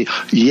said to me,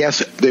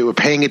 yes, they were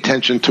paying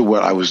attention to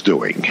what I was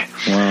doing.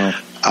 Wow.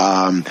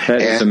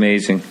 That is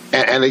amazing.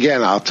 And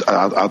again,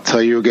 I'll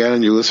tell you again,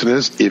 and your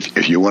listeners,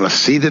 if you want to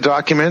see the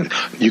document,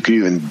 you can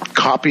even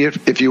copy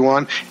it if you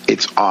want.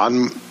 It's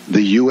on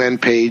the UN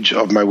page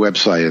of my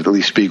website at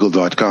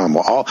Speigel.com.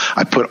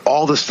 I put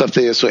all the stuff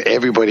there so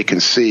everybody can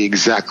see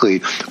exactly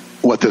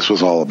what this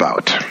was all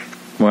about.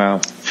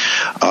 Wow.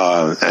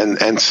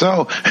 And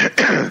so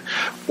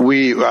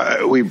we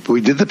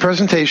did the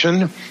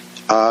presentation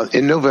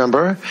in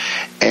November,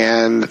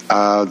 and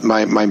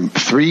my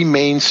three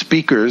main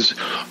speakers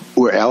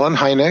were Alan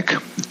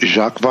Hynek,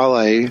 Jacques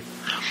Vallée,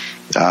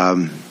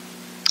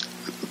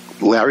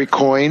 Larry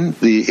Coyne,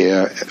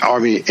 the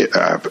Army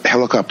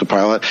helicopter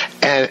pilot,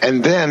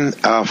 and then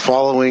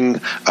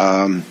following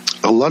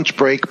a lunch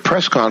break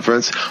press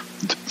conference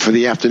for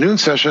the afternoon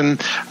session,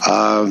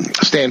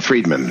 Stan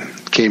Friedman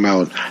came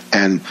out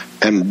and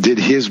did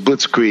his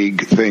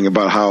blitzkrieg thing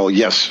about how,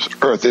 yes,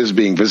 Earth is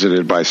being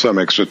visited by some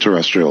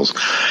extraterrestrials.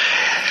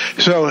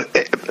 So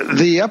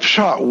the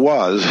upshot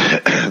was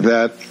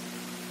that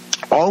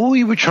all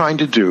we were trying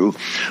to do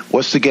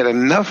was to get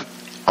enough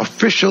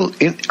official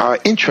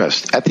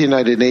interest at the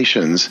United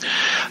Nations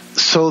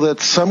so that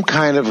some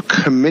kind of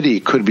committee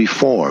could be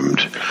formed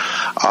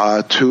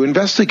to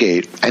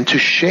investigate and to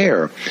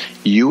share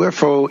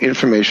UFO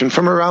information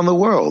from around the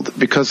world.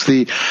 Because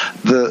the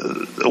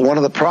one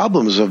of the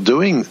problems of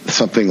doing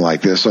something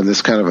like this on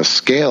this kind of a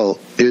scale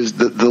is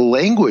the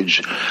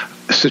language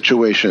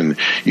situation.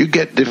 You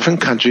get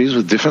different countries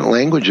with different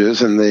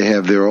languages, and they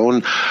have their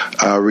own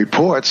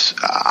reports.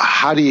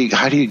 How do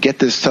you get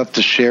this stuff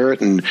to share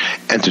it and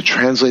to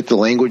translate the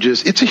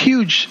languages? It's a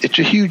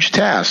huge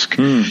task.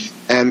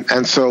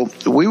 And so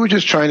we were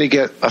just trying to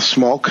get a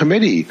small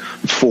committee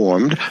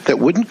formed that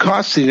wouldn't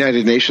cost the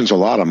United Nations a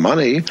lot of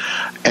money,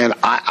 and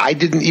I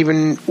didn't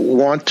even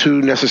want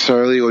to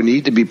necessarily or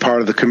need to be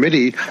part of the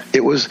committee.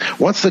 It was,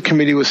 once the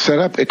committee was set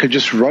up, it could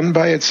just run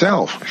by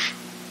itself.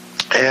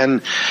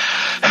 And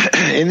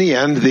in the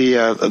end,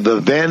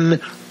 the then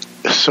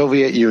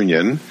Soviet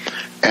Union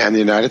and the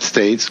United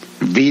States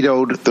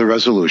vetoed the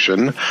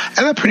resolution, and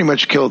that pretty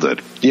much killed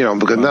it.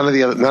 Because none of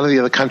the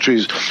other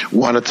countries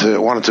wanted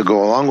to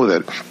go along with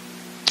it.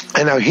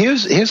 And now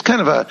here's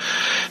kind of a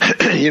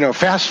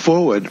fast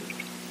forward,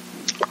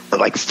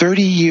 like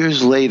 30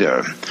 years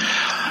later,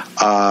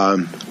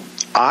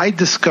 I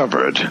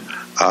discovered,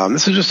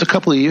 this is just a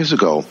couple of years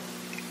ago,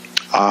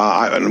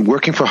 I'm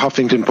working for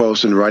Huffington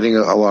Post and writing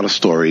a lot of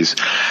stories.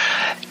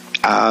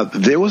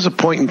 There was a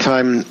point in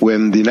time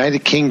when the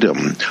United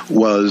Kingdom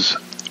was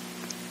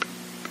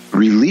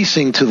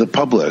releasing to the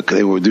public,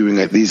 they were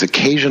doing these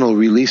occasional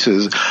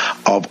releases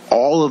of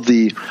all of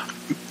the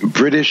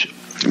British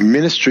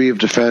Ministry of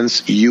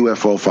Defense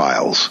UFO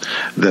files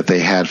that they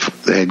had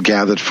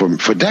gathered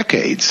for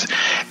decades.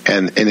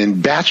 And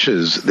in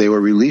batches, they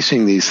were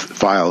releasing these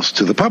files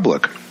to the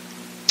public.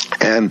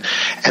 And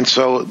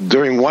so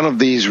during one of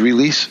these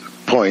release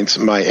points,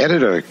 my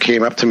editor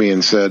came up to me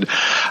and said,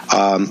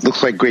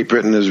 looks like Great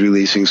Britain is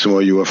releasing some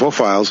more UFO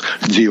files.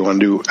 Do you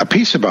want to do a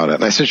piece about it?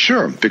 And I said,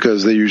 sure,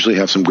 because they usually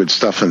have some good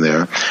stuff in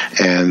there.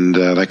 And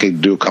I could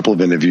do a couple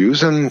of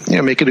interviews and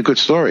make it a good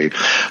story.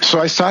 So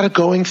I started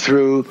going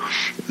through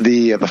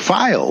the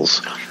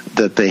files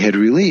that they had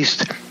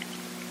released.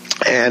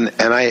 And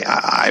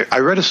I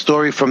read a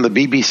story from the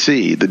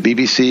BBC. The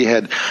BBC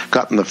had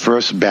gotten the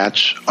first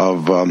batch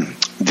of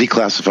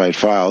declassified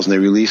files, and they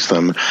released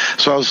them.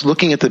 So I was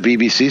looking at the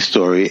BBC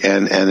story,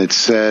 and it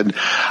said,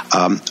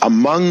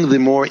 among the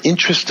more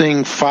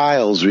interesting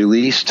files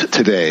released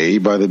today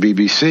by the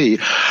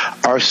BBC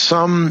are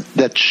some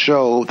that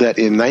show that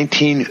in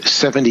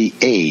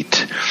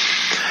 1978,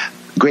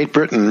 Great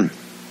Britain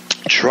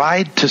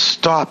tried to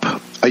stop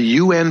a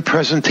UN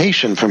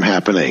presentation from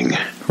happening.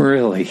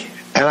 Really?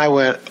 And I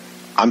went,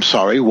 I'm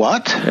sorry,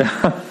 what?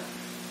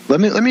 Let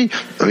me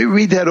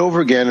read that over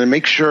again and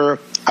make sure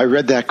I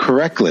read that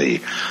correctly.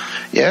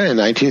 Yeah, in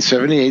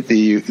 1978,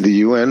 the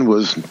UN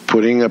was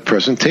putting a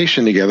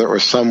presentation together, or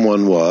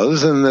someone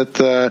was, and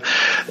that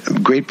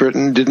Great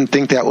Britain didn't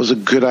think that was a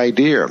good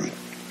idea.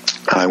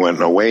 I went,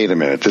 no, wait a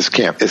minute, this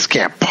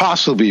can't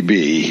possibly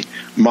be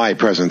my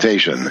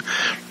presentation.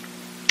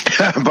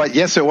 But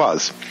yes, it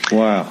was.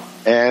 Wow.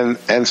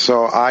 And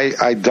so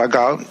I dug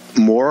out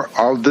more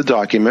of the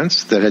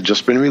documents that had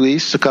just been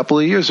released a couple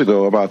of years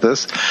ago about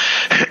this,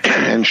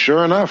 and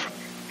sure enough,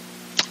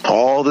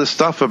 all this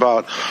stuff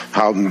about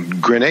how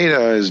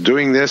Grenada is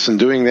doing this and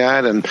doing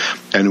that,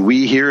 and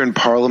we here in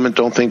Parliament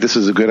don't think this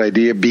is a good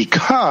idea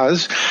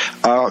because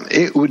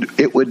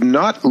it would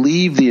not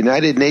leave the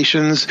United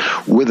Nations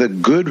with a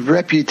good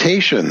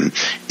reputation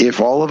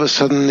if all of a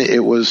sudden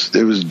it was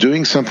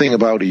doing something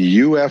about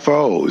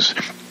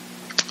UFOs.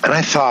 And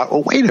I thought,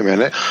 well, wait a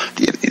minute.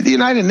 The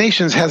United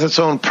Nations has its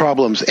own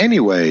problems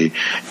anyway.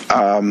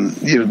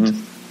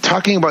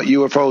 talking about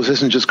UFOs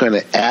isn't just going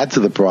to add to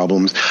the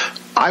problems.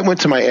 I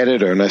went to my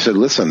editor and I said,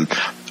 listen,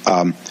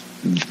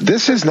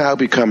 this has now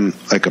become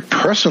like a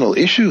personal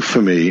issue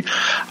for me.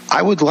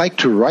 I would like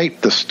to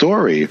write the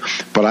story,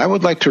 but I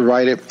would like to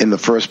write it in the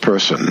first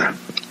person.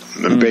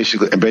 And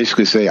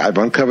basically say, I've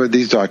uncovered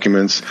these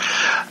documents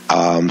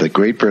that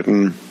Great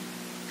Britain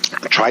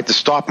tried to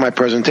stop my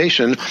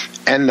presentation,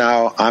 and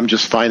now I'm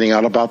just finding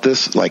out about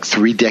this like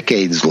 3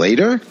 decades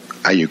later.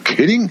 Are you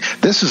kidding?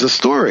 This is a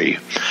story.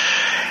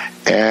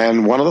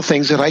 And one of the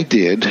things that I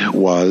did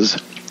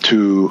was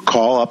to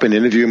call up and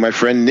interview my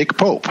friend Nick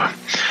Pope,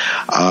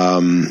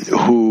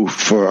 who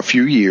for a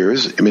few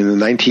years, in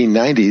the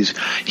 1990s,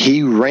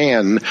 he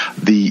ran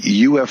the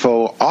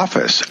UFO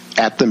office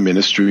at the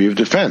Ministry of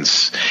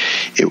Defense.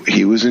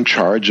 He was in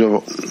charge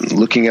of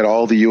looking at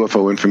all the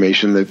UFO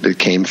information that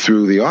came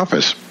through the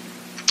office.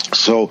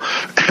 So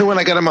when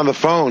I got him on the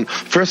phone,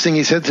 first thing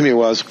he said to me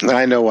was,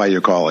 I know why you're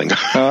calling.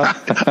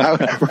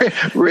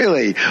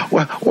 Really?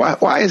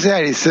 Why is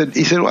that? He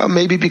said, well,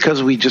 maybe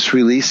because we just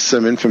released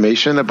some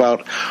information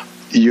about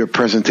your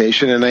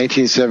presentation in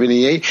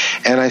 1978.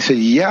 And I said,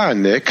 yeah,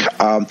 Nick,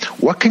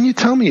 what can you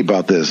tell me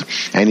about this?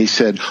 And he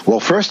said,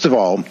 well, first of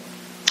all,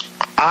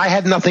 I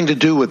had nothing to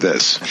do with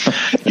this.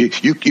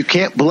 You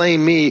can't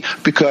blame me,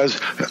 because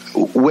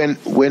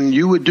when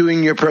you were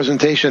doing your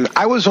presentation,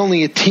 I was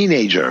only a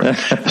teenager,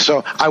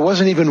 so I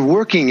wasn't even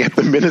working at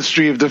the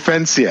Ministry of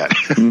Defense yet.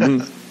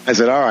 Mm-hmm. I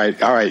said, all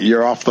right,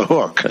 you're off the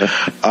hook.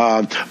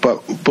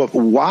 But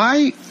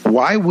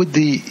why would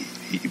the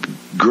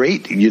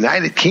great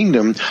United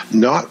Kingdom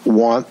not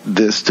want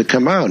this to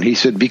come out? He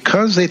said,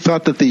 because they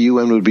thought that the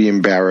UN would be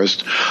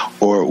embarrassed,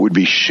 or would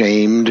be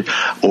shamed,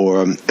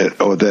 or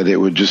that it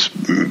would just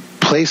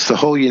place the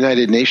whole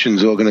United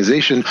Nations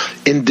organization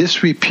in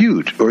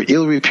disrepute or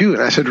ill repute.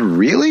 And I said,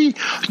 really?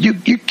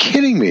 You're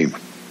kidding me.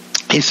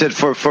 He said,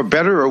 for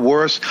better or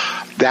worse,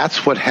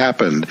 that's what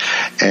happened.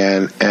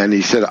 And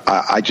he said,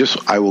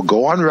 I will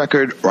go on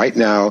record right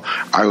now.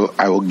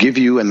 I will give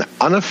you an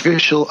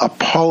unofficial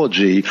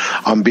apology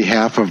on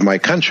behalf of my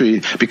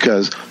country,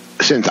 because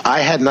since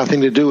I had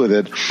nothing to do with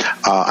it,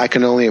 I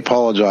can only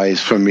apologize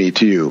from me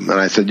to you. And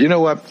I said, you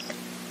know what?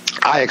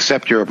 I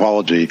accept your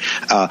apology.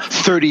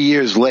 30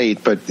 years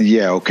late, but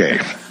yeah, okay.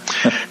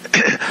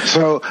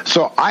 So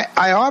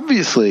I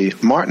obviously,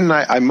 Martin,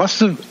 I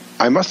must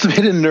have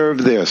hit a nerve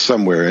there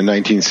somewhere in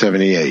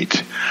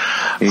 1978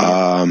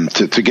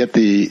 to get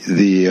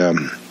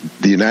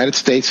the United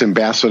States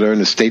ambassador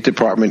and the State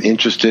Department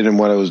interested in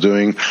what I was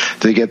doing,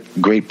 to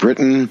get Great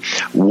Britain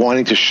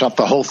wanting to shut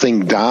the whole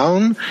thing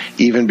down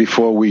even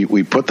before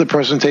we put the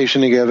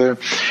presentation together.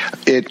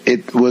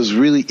 It was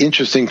really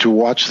interesting to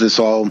watch this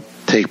all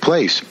take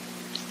place.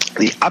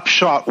 The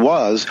upshot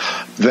was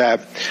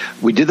that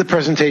we did the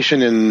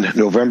presentation in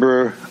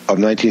November of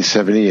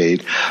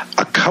 1978.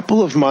 A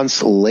couple of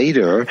months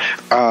later,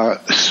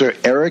 Sir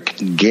Eric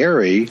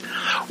Gehry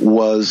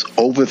was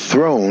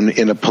overthrown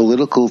in a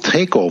political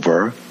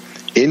takeover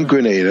in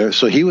Grenada,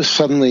 so he was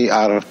suddenly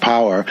out of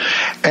power.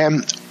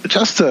 And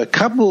just a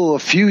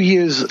few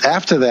years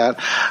after that,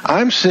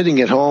 I'm sitting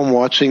at home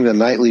watching the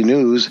nightly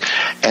news,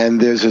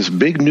 and there's this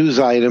big news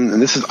item, and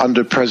this is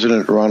under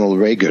President Ronald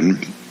Reagan.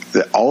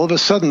 All of a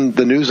sudden,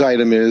 the news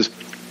item is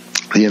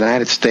the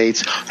United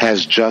States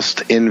has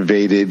just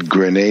invaded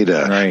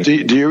Grenada. Right.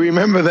 Do you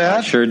remember that?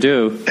 I sure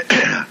do.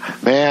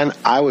 Man,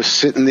 I was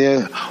sitting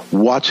there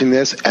watching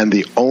this, and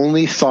the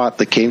only thought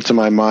that came to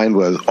my mind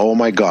was, oh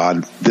my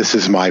God, this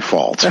is my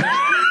fault.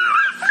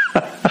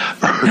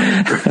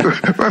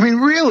 I mean,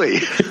 really?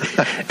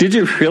 Did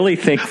you really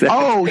think that?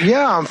 Oh,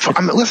 yeah.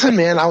 Listen,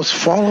 man, I was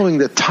following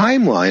the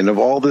timeline of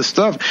all this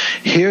stuff.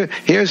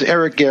 Here's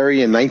Eric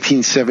Gehry in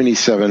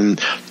 1977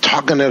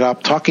 talking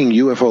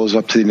UFOs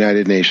up to the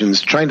United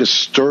Nations, trying to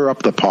stir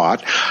up the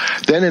pot.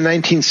 Then in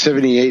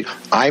 1978,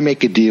 I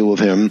make a deal with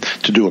him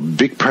to do a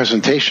big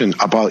presentation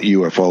about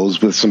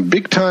UFOs with some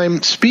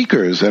big-time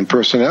speakers and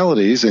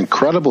personalities,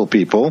 incredible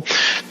people.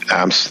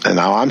 And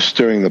now I'm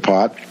stirring the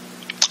pot.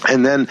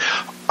 And then,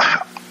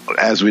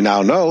 as we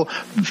now know,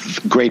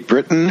 Great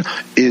Britain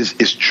is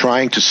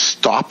trying to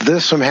stop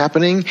this from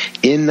happening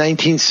in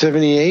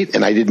 1978,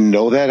 and I didn't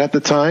know that at the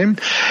time.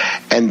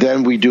 And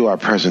then we do our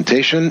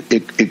presentation.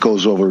 It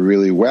goes over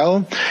really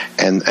well,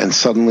 and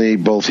suddenly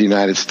both the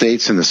United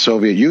States and the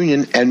Soviet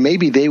Union, and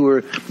maybe they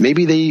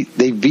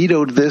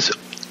vetoed this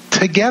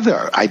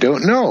together. I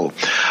don't know.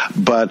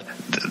 But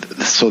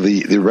so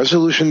the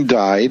resolution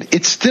died.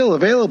 It's still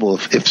available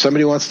if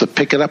somebody wants to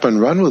pick it up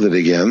and run with it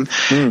again.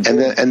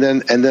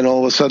 Mm. And then all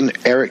of a sudden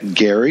Eric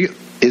Gehry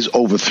is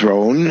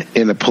overthrown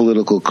in a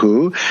political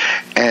coup,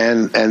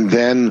 and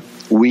then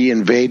we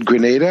invade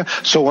Grenada.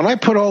 So when I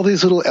put all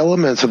these little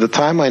elements of the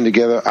timeline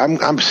together,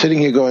 I'm sitting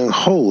here going,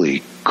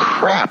 holy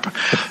crap,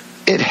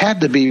 it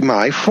had to be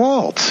my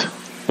fault.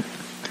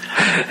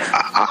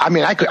 I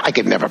mean, I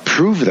could never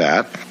prove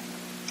that.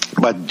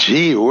 But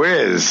gee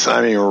whiz,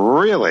 I mean,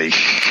 really?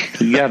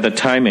 Yeah, the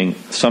timing,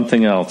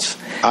 something else.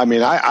 I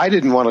mean, I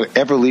didn't want to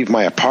ever leave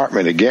my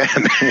apartment again.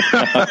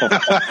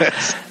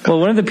 Well,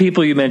 one of the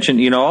people you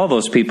mentioned, all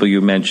those people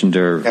you mentioned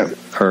are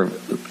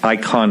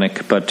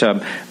iconic, but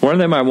one of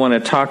them I want to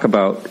talk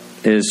about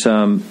is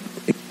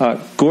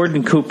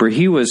Gordon Cooper.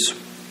 He was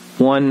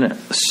one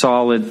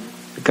solid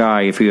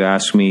guy, if you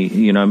ask me.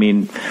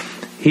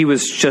 He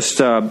was just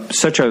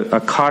such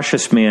a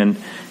cautious man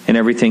in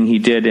everything he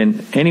did.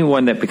 And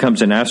anyone that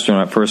becomes an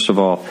astronaut, first of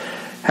all,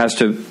 has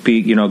to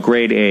be,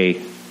 grade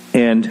A.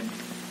 And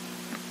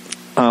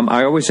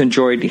I always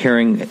enjoyed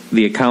hearing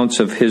the accounts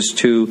of his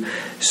two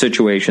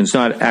situations,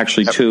 not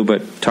actually two,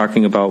 but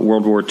talking about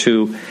World War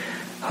II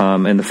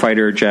and the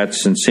fighter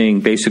jets and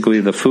seeing basically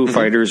the Foo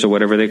Fighters or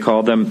whatever they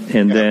called them.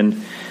 And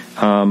then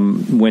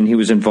when he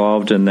was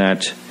involved in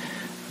that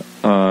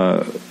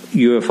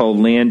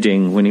UFO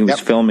landing when he was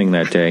filming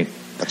that day.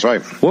 That's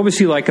right. What was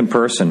he like in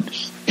person?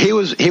 He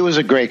was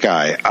a great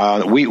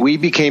guy. We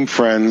became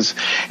friends,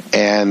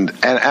 and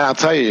I'll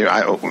tell you,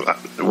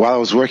 while I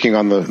was working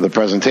on the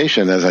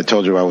presentation, as I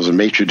told you, I was a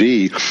maitre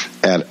d'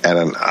 at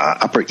an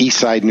Upper East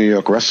Side New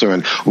York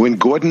restaurant. When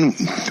Gordon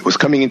was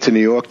coming into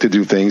New York to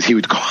do things, he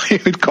would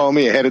call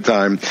me ahead of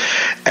time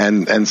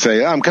and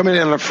say, "I'm coming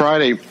in on a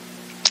Friday.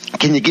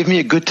 Can you give me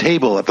a good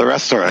table at the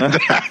restaurant?"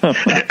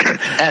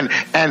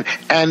 and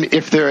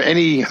if there are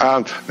any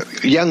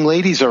young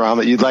ladies around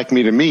that you'd like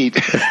me to meet,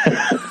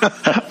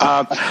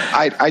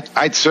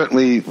 I'd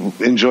certainly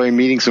enjoy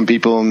meeting some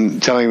people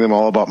and telling them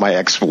all about my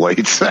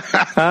exploits.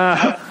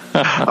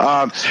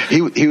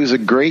 He was a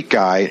great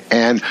guy,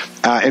 and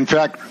in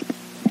fact,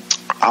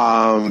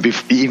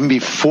 even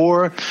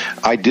before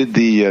I did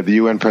the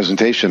UN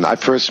presentation, I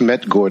first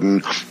met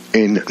Gordon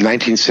in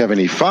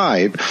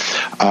 1975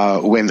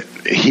 when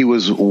he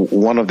was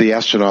one of the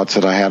astronauts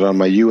that I had on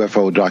my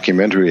UFO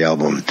documentary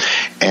album,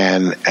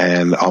 and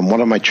on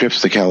one of my trips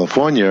to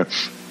California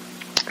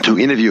to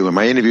interview him,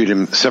 I interviewed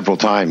him several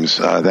times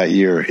that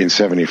year in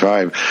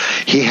 '75.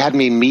 He had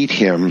me meet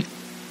him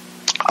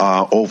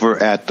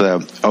over at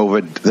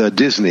the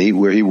Disney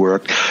where he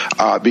worked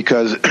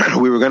because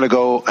we were going to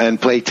go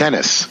and play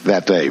tennis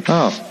that day.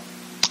 Oh.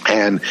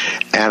 And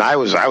I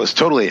was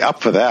totally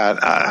up for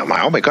that. I'm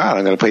like, oh my God,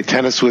 I'm going to play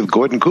tennis with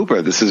Gordon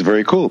Cooper. This is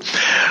very cool.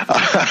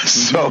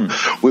 So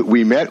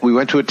we met. We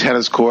went to a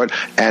tennis court,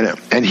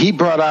 and he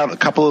brought out a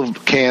couple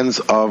of cans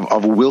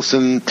of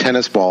Wilson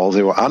tennis balls.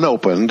 They were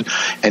unopened,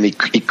 and he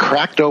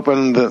cracked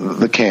open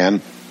the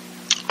can.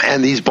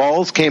 And these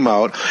balls came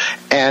out,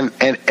 and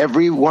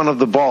every one of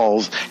the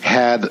balls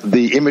had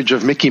the image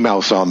of Mickey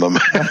Mouse on them.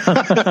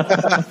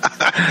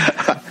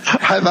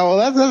 I thought, well,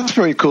 that's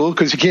pretty cool,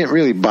 because you can't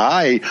really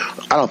I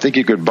don't think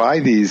you could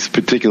buy these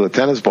particular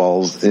tennis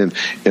balls in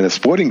a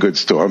sporting goods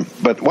store.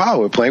 But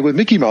wow, we're playing with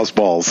Mickey Mouse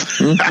balls.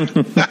 So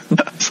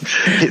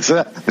that's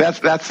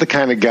the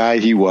kind of guy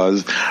he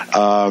was.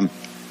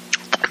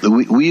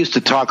 We used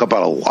to talk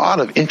about a lot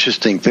of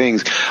interesting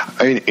things.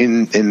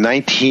 In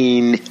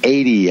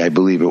 1980, I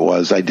believe it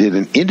was, I did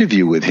an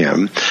interview with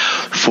him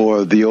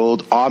for the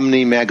old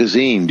Omni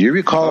magazine. Do you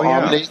recall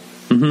Omni?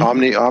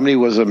 Mm-hmm. Omni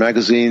was a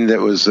magazine that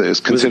was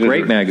considered. It was a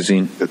great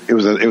magazine.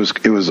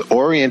 It was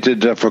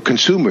oriented for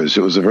consumers.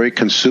 It was a very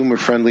consumer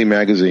friendly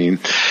magazine,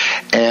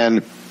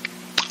 and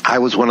I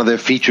was one of their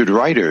featured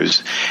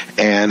writers,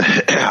 and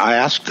I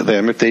asked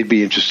them if they'd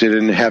be interested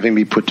in having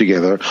me put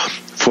together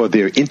for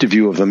their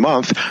interview of the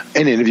month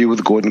an interview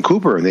with Gordon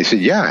Cooper, and they said,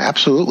 yeah,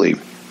 absolutely.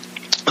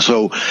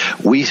 So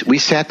we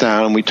sat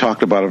down and we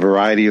talked about a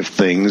variety of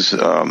things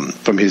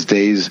from his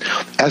days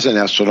as an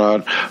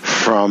astronaut,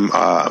 from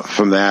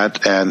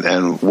that,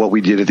 and what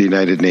we did at the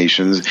United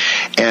Nations.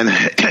 And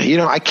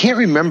I can't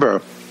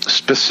remember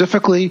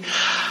specifically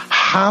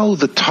how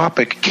the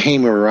topic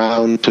came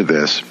around to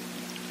this,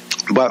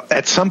 but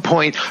at some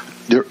point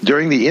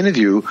during the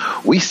interview,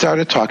 we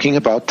started talking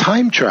about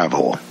time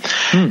travel.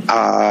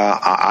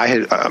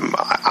 I'd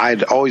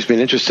always been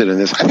interested in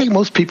this. I think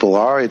most people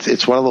are.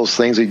 It's one of those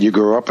things that you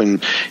grow up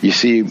and you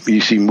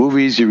see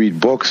movies, you read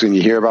books, and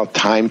you hear about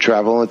time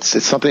travel.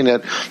 It's something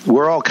that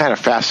we're all kind of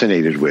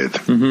fascinated with.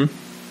 Mm-hmm.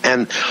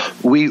 And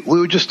we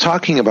were just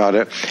talking about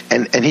it,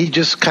 and he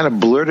just kind of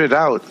blurted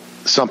out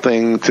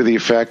something to the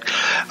effect,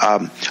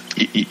 I'm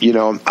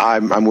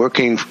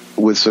working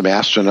with some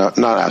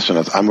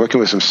I'm working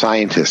with some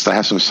scientists. I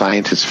have some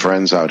scientist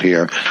friends out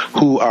here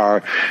who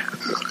are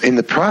in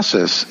the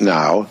process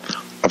now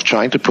of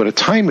trying to put a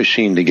time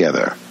machine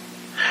together.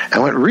 I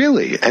went,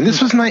 really? And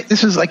this was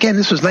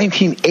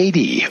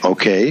 1980,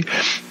 okay?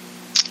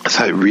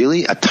 So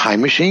really, a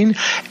time machine?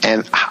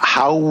 And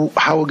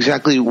how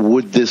exactly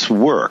would this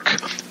work?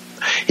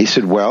 He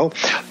said, well,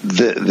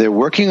 they're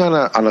working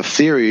on a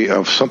theory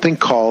of something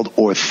called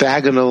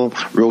orthogonal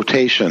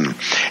rotation.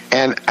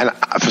 And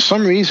for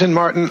some reason,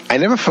 Martin, I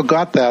never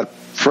forgot that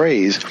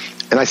phrase,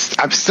 and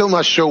I'm still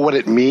not sure what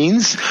it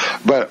means,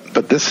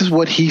 but this is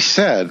what he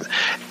said.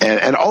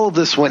 And all of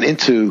this went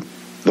into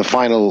the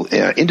final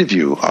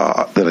interview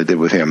that I did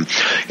with him.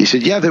 He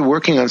said, yeah, they're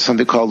working on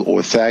something called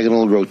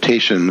orthogonal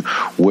rotation,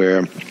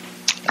 where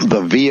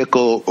the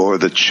vehicle or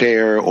the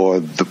chair or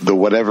the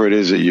whatever it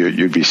is that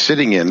you'd be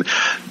sitting in,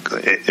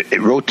 it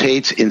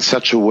rotates in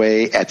such a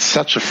way at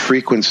such a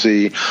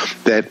frequency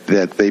that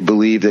they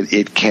believe that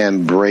it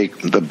can break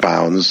the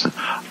bounds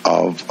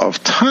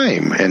of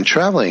time and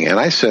traveling. And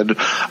I said,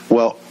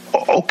 well,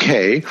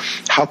 okay,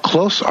 how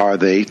close are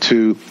they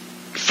to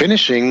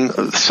finishing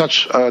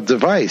such a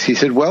device? He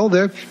said, well,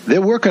 they're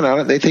working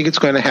on it. They think it's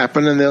going to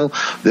happen, and they'll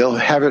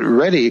have it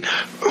ready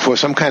for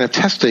some kind of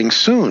testing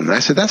soon. I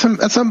said,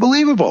 that's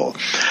unbelievable.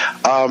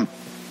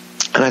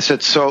 And I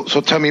said, so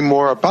tell me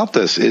more about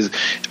this. Do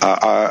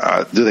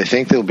they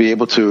think they'll be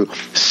able to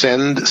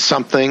send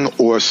something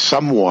or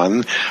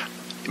someone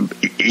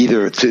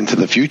either into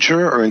the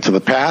future or into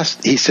the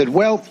past? He said,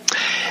 well,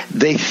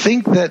 they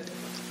think that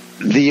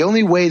the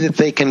only way that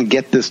they can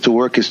get this to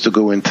work is to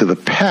go into the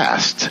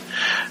past.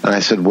 And I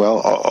said,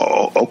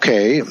 well,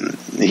 okay.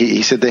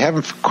 He said they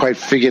haven't quite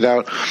figured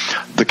out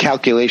the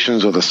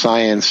calculations or the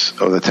science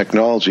or the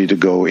technology to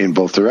go in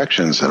both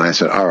directions. And I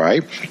said, all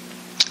right.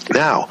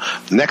 Now,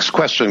 next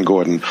question,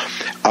 Gordon.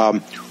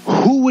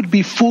 Who would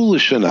be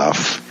foolish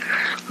enough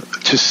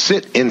to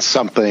sit in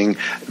something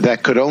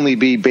that could only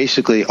be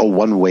basically a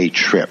one-way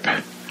trip?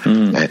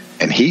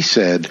 And he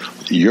said,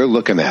 you're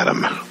looking at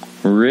him.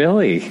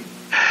 Really?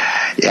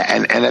 Yeah,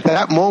 and at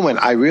that moment,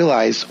 I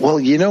realized, well,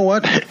 you know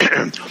what?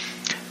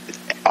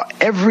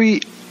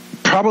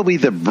 Probably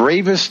the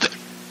bravest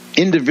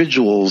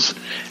individuals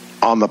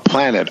on the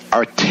planet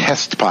are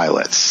test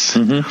pilots,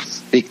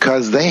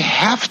 because they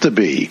have to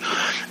be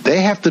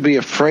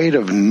afraid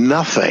of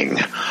nothing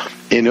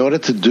in order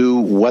to do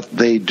what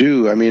they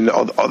do. I mean,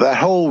 that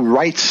whole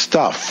right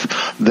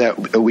stuff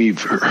that we've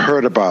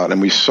heard about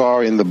and we saw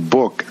in the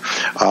book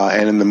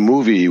and in the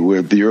movie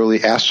with the early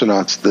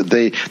astronauts, that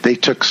they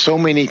took so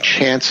many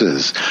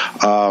chances,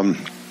 to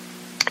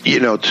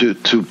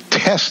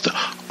test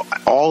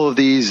all of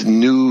these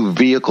new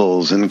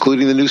vehicles,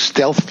 including the new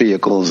stealth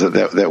vehicles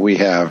that we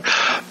have.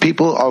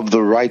 People of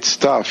the right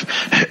stuff,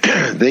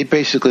 they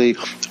basically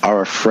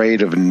are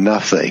afraid of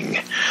nothing.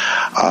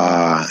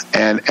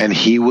 And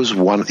he was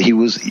one. He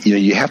was,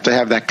 you have to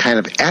have that kind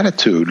of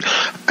attitude,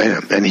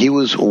 and he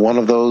was one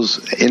of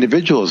those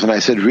individuals. And I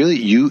said, really,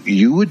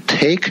 you would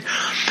take,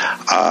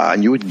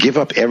 and you would give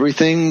up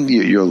everything,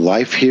 your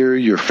life here,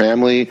 your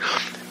family,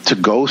 to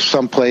go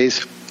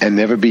someplace and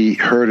never be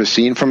heard or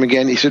seen from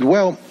again? He said,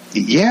 well,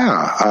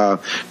 yeah,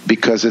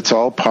 because it's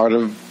all part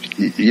of,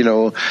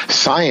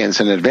 science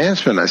and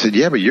advancement. I said,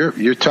 yeah, but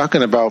you're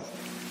talking about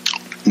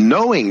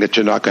knowing that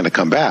you're not going to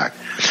come back.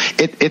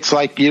 It's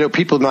like,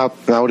 people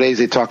nowadays,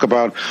 they talk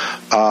about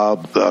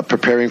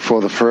preparing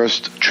for the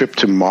first trip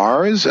to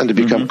Mars and to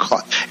become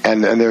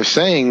and they're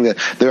saying that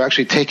they're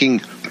actually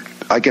taking,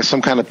 I guess,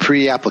 some kind of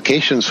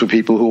pre-applications for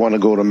people who want to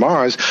go to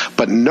Mars,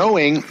 but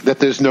knowing that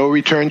there's no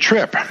return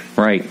trip.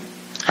 Right.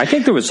 I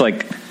think there was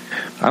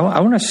I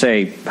want to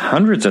say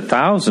hundreds of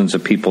thousands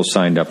of people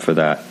signed up for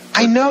that.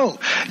 I know.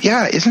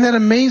 Yeah, isn't that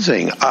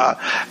amazing?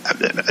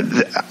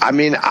 I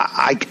mean,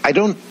 I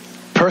don't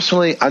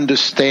personally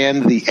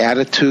understand the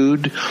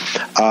attitude,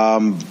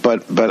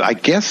 but I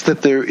guess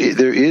that there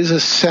is a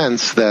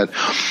sense that,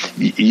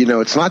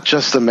 it's not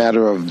just a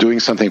matter of doing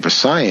something for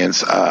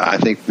science. I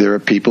think there are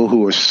people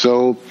who are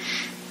so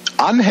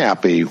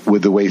unhappy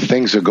with the way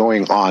things are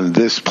going on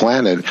this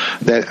planet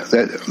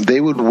that they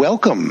would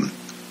welcome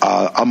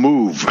a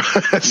move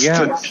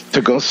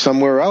to go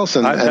somewhere else,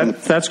 and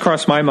that's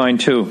crossed my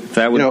mind too.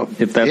 That would,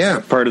 if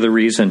that's part of the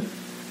reason.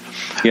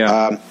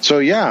 Yeah.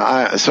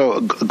 So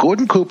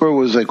Gordon Cooper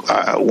was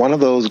one of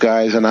those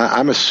guys, and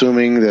I'm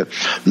assuming that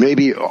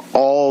maybe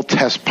all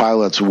test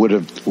pilots would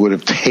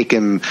have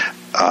taken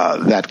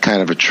that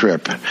kind of a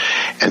trip.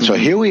 And so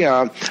here we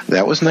are.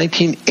 That was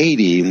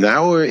 1980.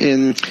 Now we're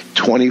in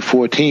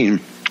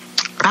 2014.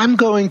 I'm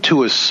going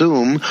to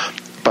assume,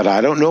 but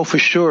I don't know for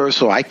sure,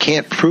 so I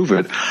can't prove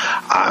it.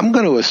 I'm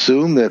going to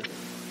assume that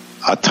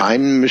a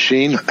time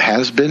machine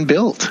has been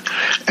built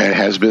and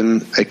has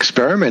been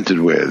experimented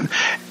with,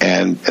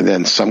 and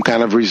then some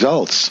kind of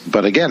results.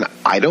 But again,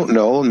 I don't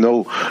know.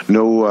 No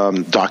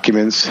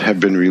documents have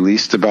been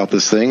released about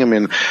this thing. I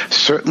mean,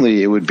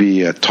 certainly it would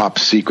be a top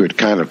secret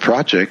kind of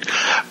project,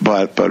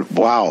 but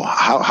wow,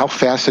 how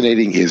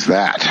fascinating is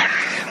that?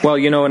 Well,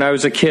 when I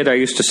was a kid, I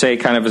used to say,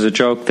 kind of as a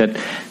joke, that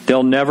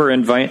they'll never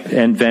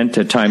invent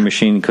a time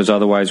machine because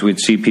otherwise we'd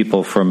see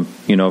people from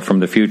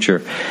the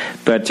future.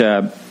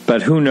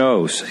 But who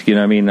knows?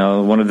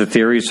 One of the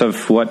theories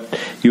of what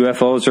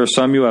UFOs or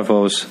some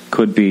UFOs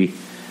could be.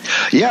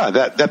 Yeah,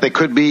 that they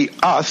could be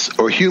us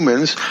or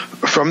humans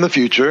from the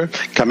future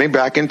coming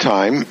back in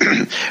time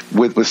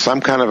with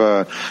some kind of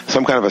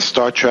a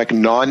Star Trek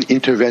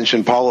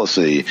non-intervention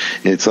policy.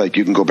 It's like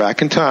you can go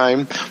back in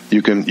time,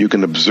 you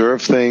can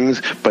observe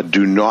things, but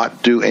do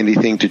not do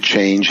anything to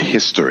change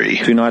history.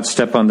 Do not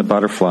step on the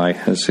butterfly.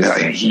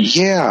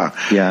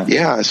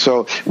 Yeah.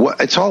 So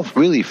it's all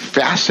really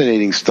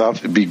fascinating stuff.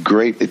 It'd be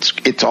great.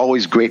 It's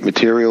always great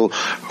material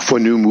for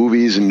new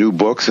movies and new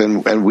books,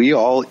 and we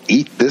all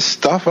eat this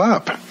stuff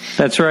up.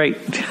 That's right.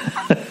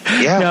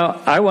 Yeah.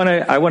 Now, I want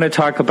to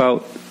talk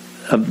about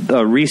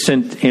a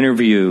recent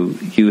interview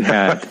you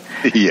had.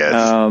 Yes.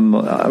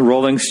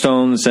 Rolling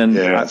Stones, and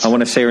yes. I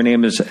want to say her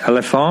name is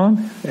Elliphant?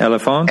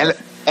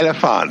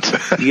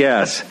 Elliphant.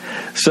 Yes.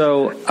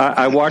 So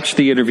I watched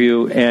the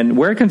interview, and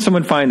where can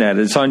someone find that?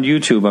 It's on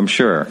YouTube, I'm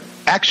sure.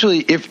 Actually,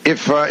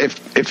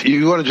 if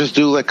you want to just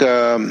do like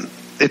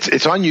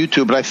it's on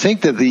YouTube, but I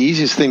think that the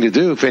easiest thing to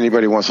do, if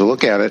anybody wants to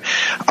look at it,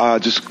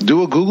 just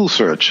do a Google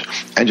search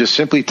and just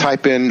simply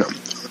type in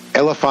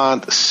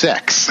Elliphant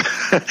sex,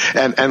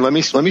 and let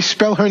me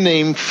spell her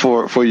name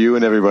for you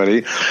and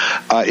everybody.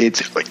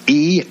 It's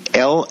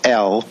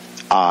Elliphant.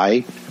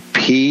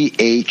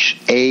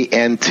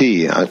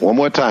 One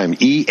more time,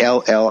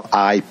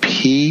 Elliphant.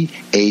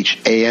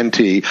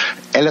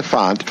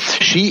 Elliphant.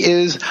 She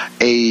is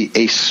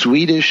a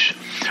Swedish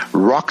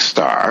rock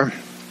star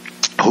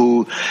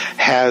who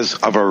has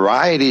a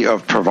variety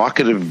of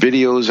provocative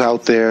videos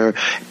out there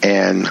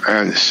and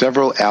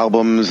several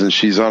albums, and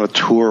she's on a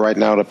tour right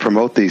now to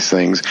promote these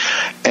things.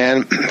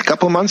 And a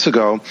couple of months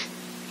ago,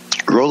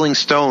 Rolling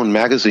Stone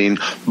magazine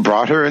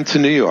brought her into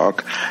New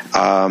York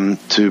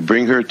to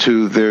bring her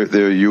to their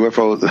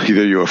UFO.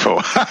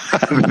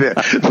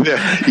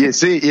 You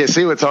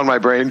see what's on my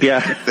brain?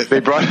 Yeah. They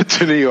brought her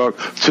to New York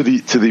to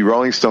the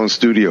Rolling Stone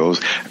studios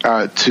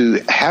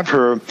to have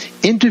her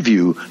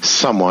interview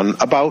someone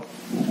about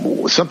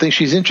something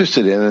she's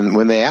interested in. And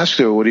when they asked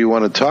her, "What do you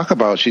want to talk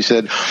about?" she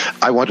said,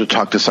 "I want to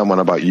talk to someone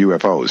about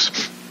UFOs."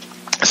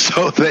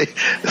 So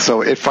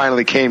it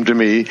finally came to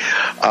me,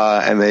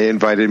 and they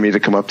invited me to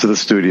come up to the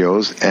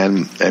studios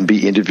and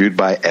be interviewed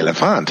by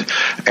Elliphant.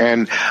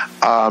 And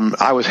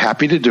I was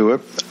happy to do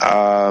it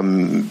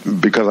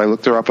because I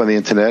looked her up on the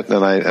internet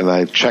and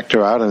I checked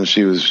her out, and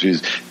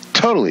she's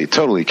totally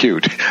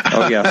cute.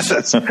 Oh,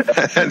 yes.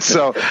 And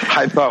so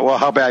I thought, well,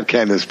 how bad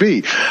can this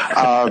be?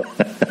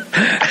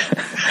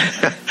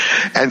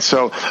 And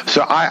so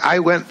I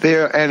went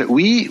there, and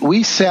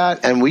we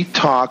sat and we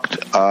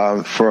talked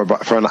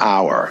for an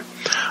hour.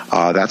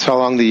 That's how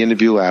long the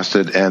interview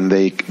lasted, and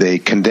they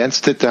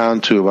condensed it down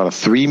to about a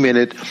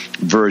 3-minute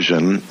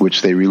version,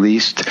 which they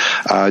released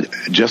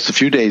just a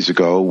few days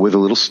ago with a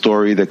little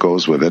story that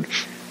goes with it.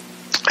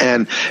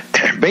 And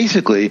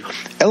basically,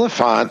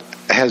 Elliphant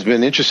has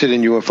been interested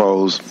in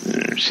UFOs,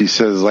 she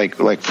says,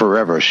 like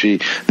forever.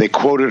 They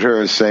quoted her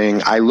as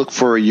saying, "I look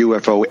for a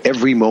UFO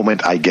every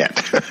moment I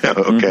get."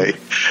 Okay.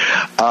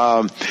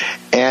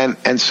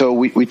 And so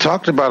we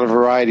talked about a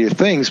variety of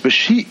things, but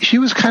she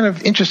was kind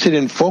of interested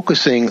in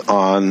focusing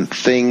on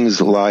things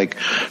like,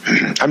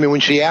 I mean,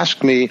 when she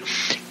asked me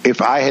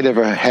if I had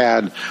ever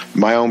had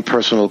my own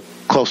personal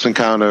close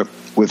encounter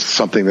with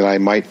something that I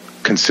might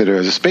consider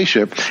as a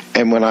spaceship,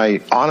 and when I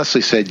honestly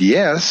said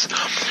yes,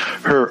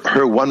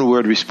 her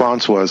one-word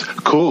response was,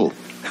 "Cool."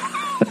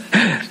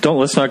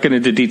 Let's not get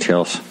into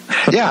details.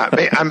 Yeah,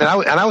 I mean,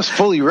 I was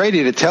fully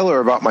ready to tell her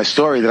about my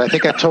story that I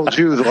think I told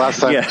you the last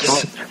time.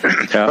 Yes.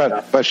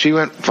 Yeah. But she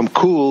went from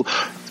cool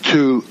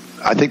to,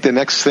 I think the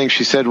next thing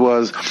she said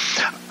was,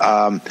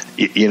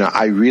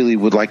 I really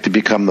would like to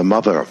become the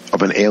mother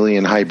of an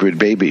alien hybrid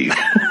baby.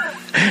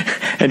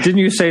 And didn't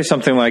you say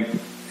something like,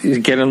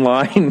 "Get in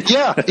line"?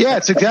 Yeah,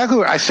 it's exactly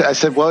what I said. I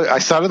said, well, I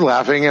started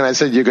laughing, and I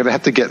said, "You're going to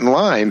have to get in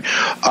line."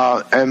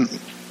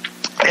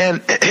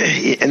 And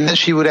then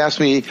she would ask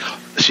me,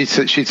 she'd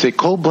say,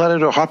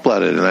 "Cold-blooded or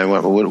hot-blooded?" And I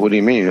went, "Well, what do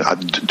you mean?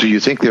 Do you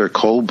think there are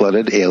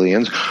cold-blooded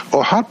aliens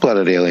or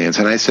hot-blooded aliens?"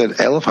 And I said,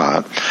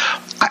 "Elliphant,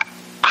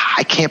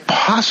 I can't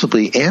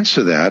possibly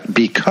answer that,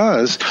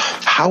 because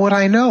how would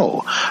I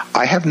know?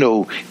 I have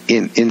no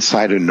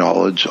insider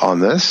knowledge on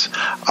this.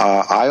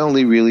 I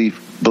only really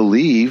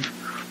believe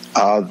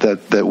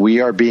that we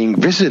are being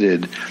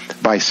visited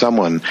by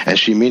someone." And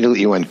she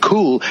immediately went,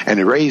 "Cool," and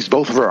raised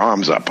both of her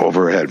arms up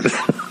over her head.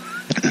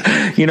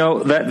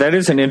 That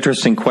is an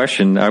interesting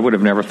question. I would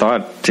have never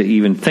thought to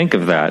even think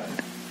of that.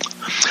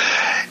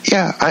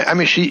 Yeah, I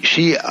mean,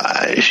 she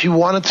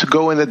wanted to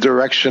go in the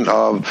direction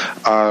of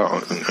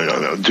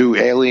do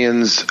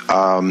aliens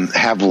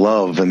have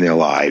love in their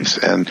lives,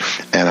 and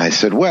I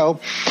said, well,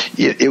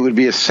 it would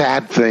be a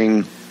sad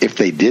thing if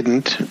they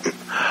didn't,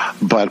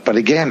 but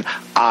again,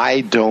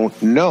 I don't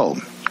know.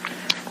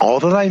 All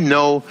that I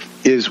know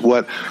is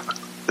what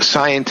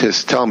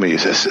scientists tell me.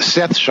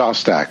 Seth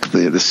Shostak,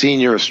 the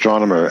senior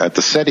astronomer at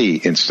the SETI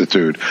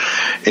Institute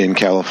in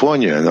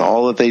California, and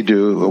all that they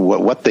do,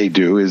 what they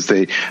do is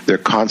they're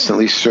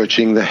constantly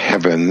searching the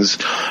heavens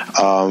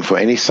for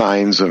any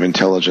signs of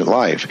intelligent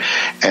life.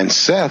 And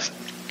Seth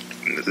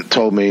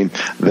told me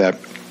that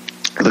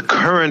the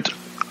current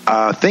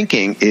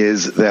thinking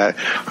is that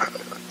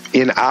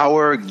in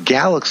our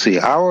galaxy,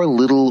 our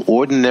little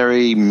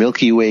ordinary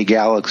Milky Way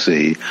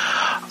galaxy,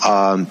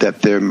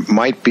 that there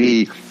might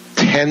be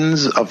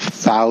tens of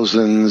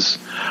thousands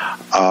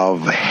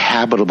of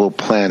habitable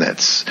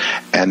planets,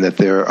 and that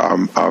there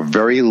are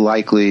very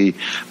likely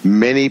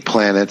many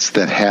planets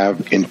that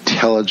have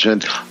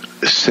intelligent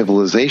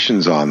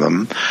civilizations on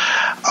them,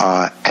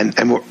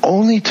 and we're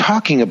only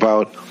talking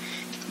about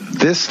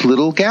this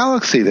little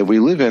galaxy that we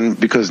live in,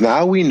 because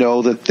now we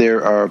know that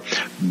there are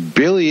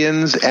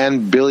billions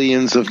and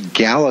billions of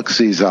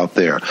galaxies out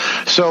there.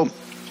 So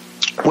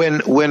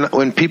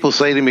when people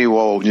say to me,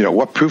 well,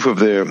 what proof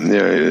of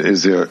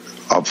is there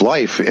of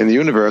life in the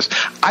universe,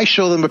 I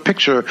show them a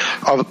picture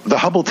of the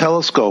Hubble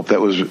telescope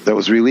that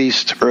was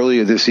released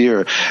earlier this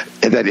year,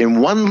 that in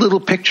one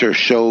little picture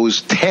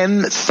shows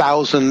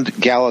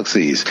 10,000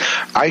 galaxies.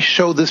 I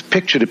show this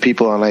picture to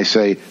people and I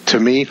say, to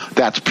me,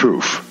 that's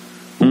proof.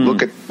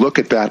 Look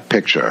at that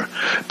picture,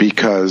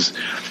 because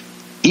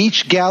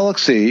each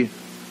galaxy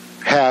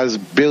has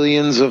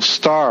billions of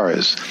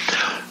stars.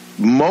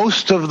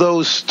 Most of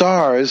those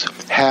stars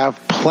have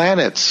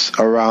planets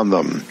around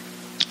them.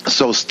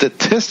 So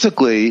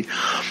statistically,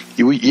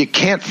 you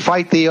can't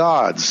fight the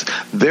odds.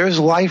 There's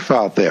life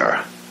out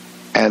there,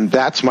 and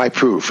that's my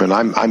proof. And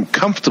I'm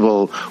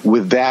comfortable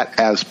with that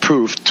as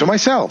proof to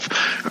myself.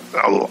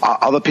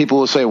 Other people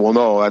will say, "Well,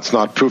 no, that's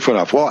not proof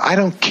enough." Well, I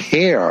don't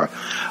care.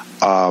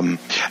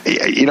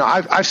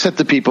 I've said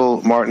to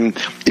people, Martin,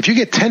 if you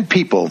get 10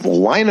 people,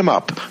 line them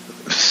up,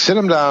 sit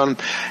them down,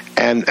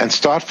 and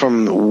start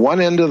from one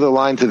end of the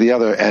line to the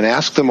other and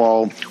ask them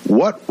all,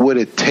 what would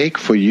it take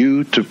for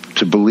you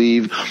to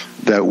believe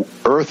that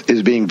Earth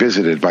is being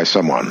visited by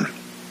someone?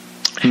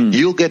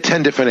 You'll get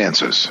 10 different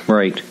answers.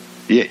 Right.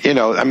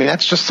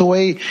 That's just the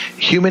way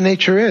human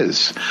nature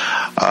is.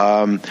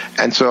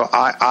 And so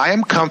I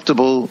am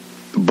comfortable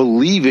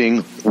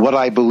believing what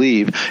I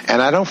believe,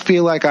 and I don't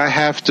feel like I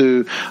have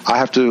to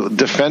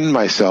defend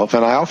myself,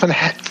 and I often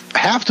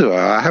have to.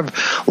 I have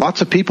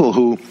lots of people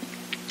who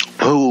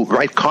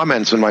write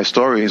comments in my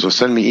stories or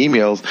send me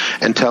emails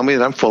and tell me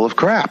that I'm full of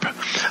crap,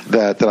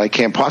 that I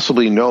can't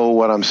possibly know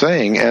what I'm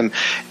saying, and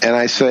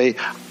I say,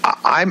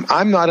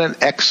 I'm not an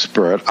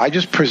expert. I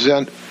just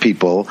present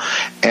people,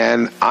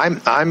 and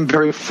I'm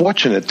very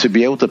fortunate to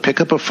be able to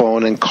pick up a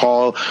phone and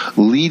call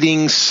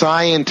leading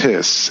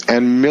scientists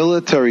and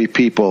military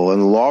people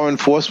and law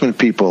enforcement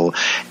people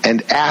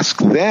and ask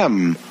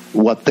them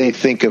what they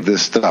think of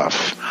this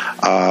stuff.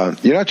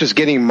 You're not just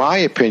getting my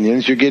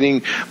opinions, you're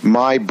getting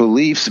my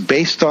beliefs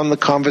based on the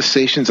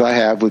conversations I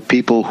have with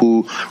people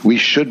who we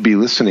should be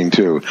listening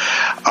to.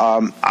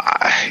 When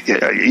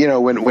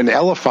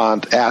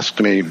Elliphant asked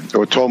me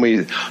or told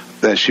me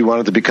that she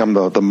wanted to become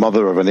the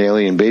mother of an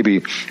alien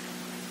baby,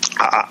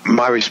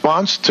 my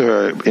response to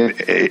her,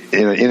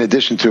 in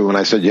addition to when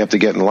I said you have to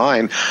get in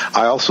line,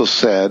 I also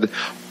said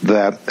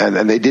that,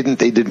 and they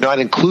did not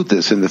include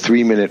this in the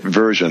 3-minute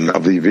version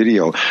of the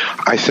video.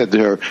 I said to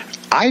her,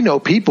 I know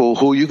people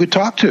who you could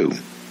talk to,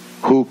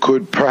 who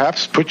could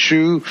perhaps put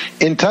you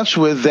in touch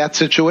with that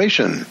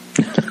situation.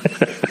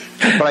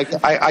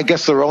 But I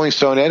guess the Rolling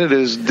Stone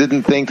editors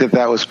didn't think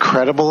that was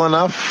credible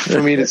enough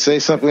for me to say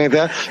something like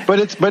that.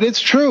 But it's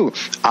true.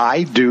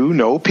 I do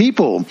know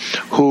people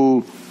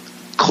who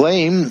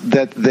claim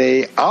that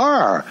they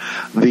are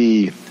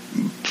the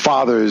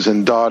fathers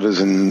and daughters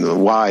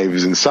and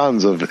wives and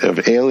sons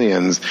of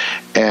aliens,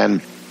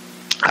 and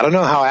I don't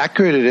know how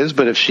accurate it is,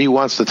 but if she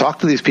wants to talk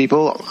to these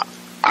people,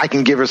 I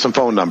can give her some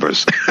phone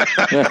numbers.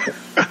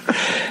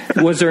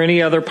 Was there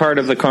any other part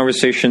of the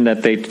conversation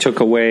that they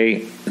took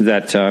away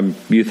that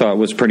you thought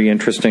was pretty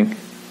interesting?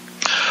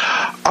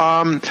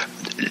 For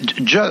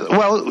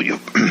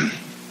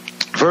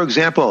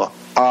example,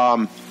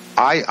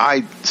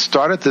 I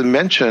started to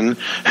mention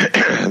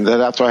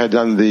that after I had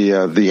done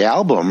the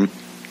album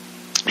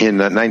in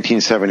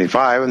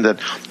 1975, and that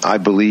I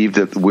believed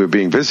that we're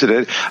being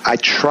visited, I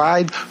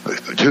tried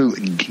to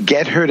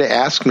get her to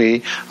ask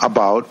me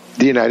about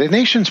the United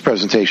Nations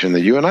presentation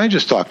that you and I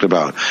just talked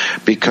about,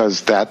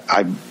 because that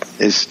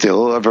is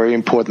still a very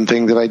important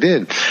thing that I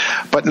did.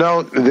 But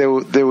no,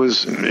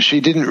 she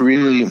didn't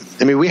really,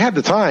 we had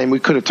the time, we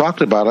could have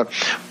talked about it,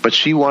 but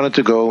she wanted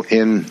to go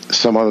in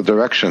some other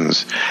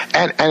directions.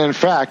 And in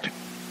fact,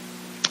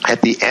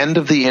 at the end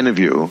of the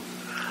interview,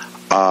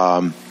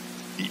 and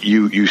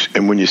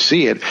when you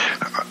see it,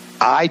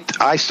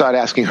 I start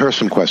asking her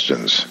some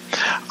questions,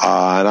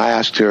 and I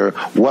asked her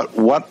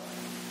what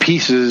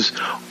pieces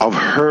of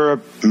her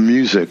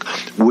music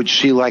would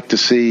she like to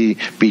see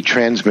be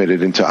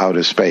transmitted into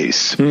outer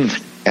space,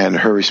 and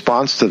her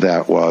response to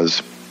that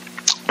was,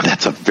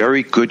 "That's a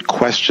very good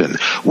question."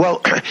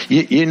 Well,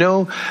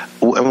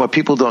 and what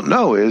people don't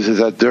know is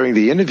that during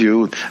the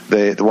interview,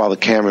 while the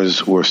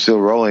cameras were still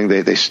rolling,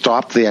 they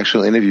stopped the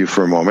actual interview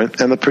for a moment,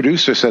 and the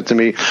producer said to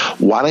me,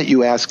 "Why don't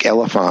you ask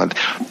Elliphant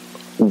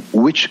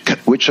which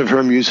of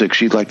her music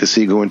she'd like to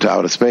see go into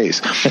outer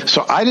space?"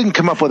 So I didn't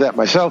come up with that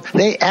myself.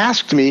 They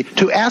asked me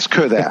to ask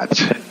her that.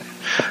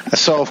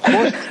 So of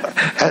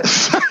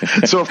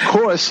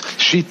course,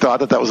 she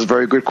thought that was a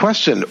very good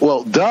question.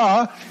 Well,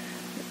 duh.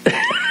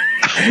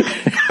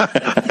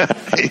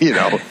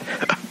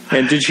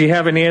 And did she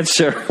have an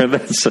answer?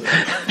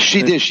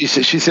 She did. She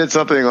said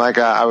something like,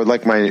 "I would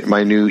like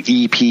my new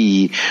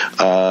EP,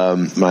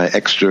 my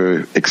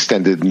extra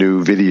extended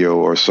new video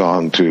or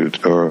song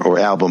or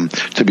album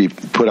to be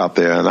put out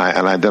there."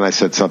 And then I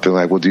said something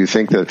like, "Well, do you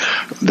think that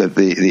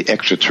the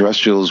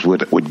extraterrestrials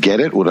would get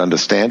it, would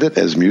understand it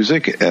as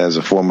music, as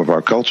a form of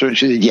our culture?" And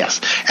she said,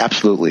 "Yes,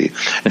 absolutely."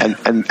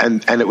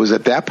 And it was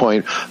at that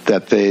point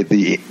that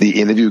the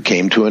interview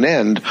came to an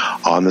end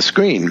on the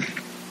screen.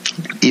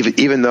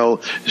 Even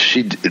though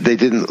they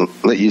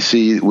didn't let you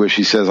see where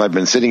she says, "I've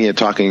been sitting here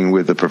talking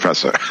with the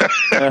professor."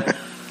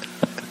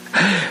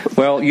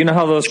 Well, you know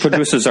how those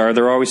producers are.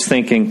 They're always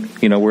thinking,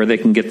 where they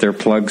can get their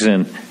plugs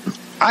in.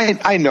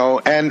 I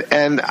know, and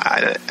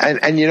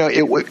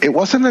it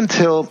wasn't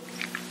until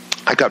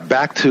I got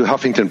back to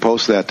Huffington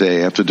Post that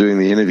day after doing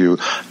the interview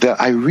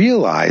that I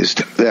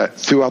realized that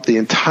throughout the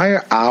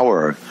entire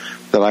hour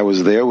that I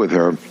was there with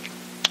her,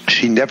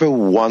 she never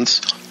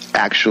once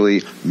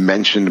actually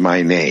mentioned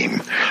my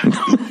name.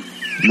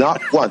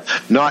 Not once.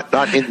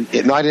 Not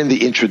in the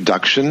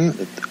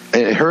introduction.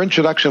 Her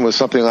introduction was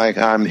something like,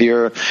 "I'm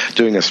here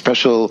doing a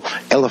special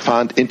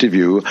Elliphant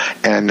interview,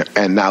 and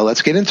now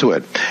let's get into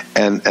it."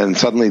 And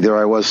suddenly there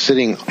I was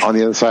sitting on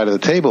the other side of the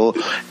table,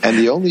 and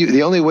the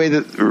only way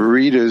that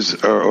readers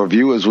or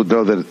viewers would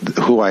know that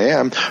who I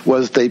am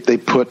was they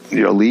put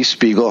Lee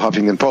Speigel,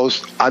 Huffington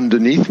Post,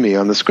 underneath me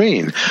on the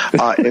screen,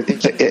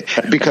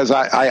 because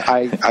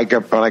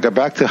when I got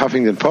back to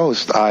Huffington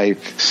Post, I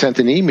sent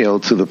an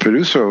email to the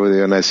producer over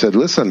there, and I said,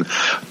 "Listen,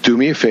 do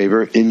me a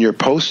favor, in your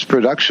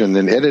post-production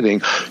and editing,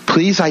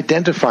 please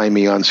identify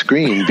me on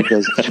screen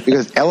because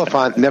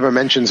Elliphant never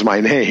mentions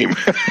my name."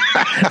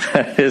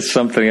 That is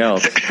something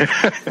else.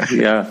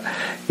 Yeah,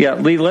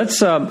 Lee.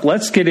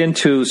 Let's get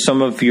into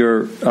some of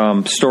your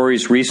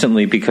stories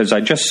recently, because I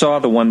just saw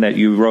the one that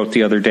you wrote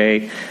the other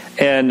day,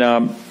 and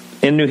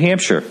in New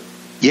Hampshire.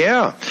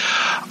 Yeah,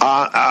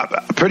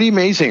 pretty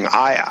amazing.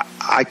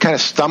 I kind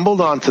of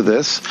stumbled onto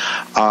this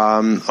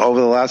over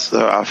the last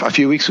a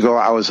few weeks ago.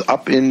 I was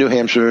up in New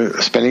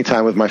Hampshire spending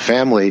time with my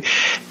family,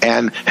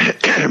 and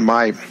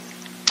my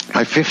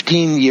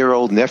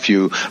 15-year-old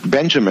nephew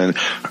Benjamin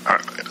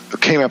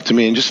came up to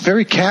me and just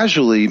very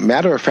casually,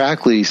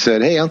 matter-of-factly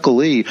said, "Hey, Uncle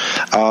Lee,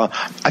 I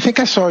think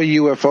I saw a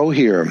UFO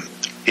here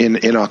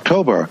in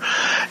October,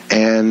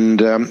 and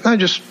I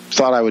just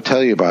thought I would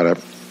tell you about it."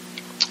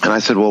 And I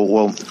said,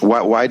 well,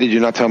 why did you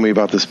not tell me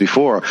about this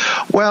before?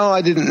 "Well,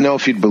 I didn't know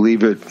if you'd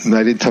believe it, and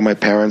I didn't tell my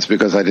parents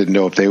because I didn't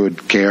know if they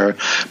would care.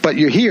 But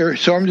you're here,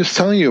 so I'm just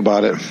telling you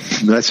about it."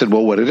 And I said,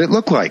 "Well, what did it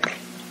look like?"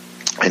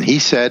 And he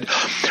said,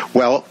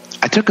 "Well,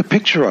 I took a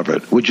picture of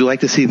it. Would you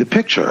like to see the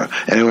picture?"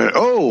 And he went,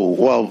 "Oh,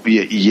 well,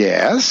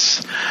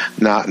 yes.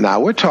 Now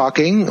we're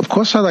talking. Of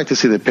course I'd like to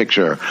see the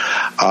picture."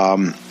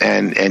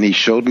 And he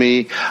showed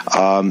me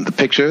the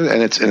picture,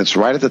 and it's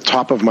right at the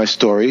top of my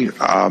story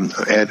on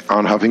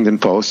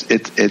Huffington Post.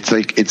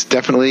 It's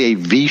definitely a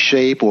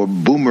V-shape or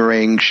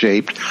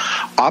boomerang-shaped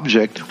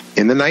object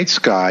in the night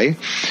sky.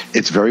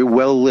 It's very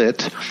well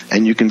lit,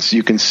 and you can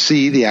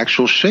see the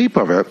actual shape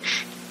of it.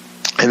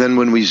 And then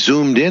when we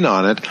zoomed in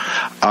on it,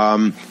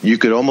 you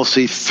could almost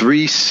see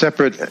three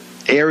separate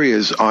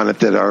areas on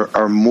it that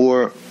are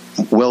more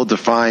well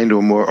defined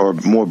or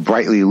more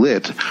brightly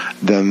lit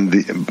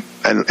than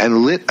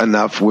and lit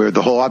enough where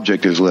the whole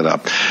object is lit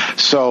up.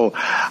 So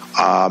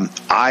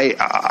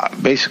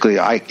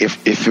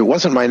if it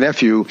wasn't my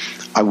nephew,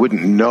 I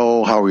wouldn't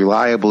know how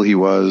reliable he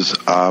was.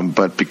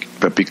 But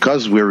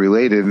because we're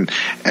related,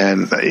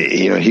 and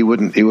he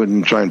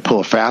wouldn't try and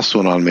pull a fast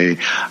one on me.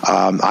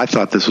 I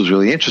thought this was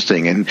really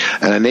interesting, and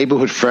a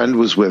neighborhood friend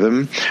was with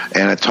him,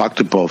 and I talked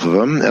to both of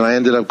them, and I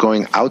ended up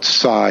going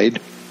outside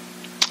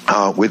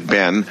with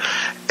Ben,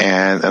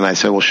 and I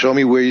said, "Well, show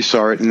me where you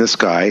saw it in the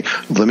sky.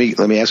 Let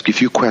me ask you a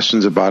few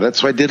questions about it."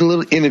 So I did a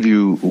little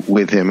interview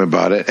with him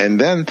about it, and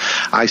then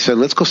I said,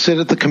 "Let's go sit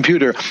at the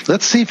computer.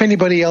 Let's see if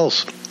anybody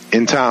else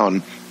in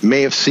town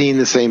may have seen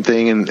the same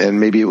thing, and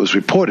maybe it was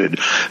reported."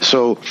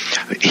 So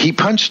he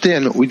punched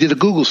in, we did a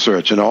Google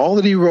search, and all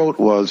that he wrote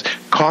was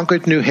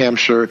Concord, New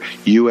Hampshire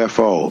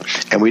UFO,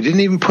 and we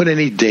didn't even put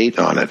any date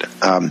on it.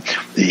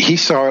 He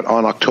saw it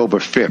on October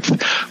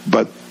 5th,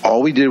 but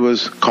all we did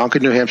was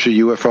Concord, New Hampshire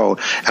UFO,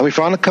 and we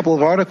found a couple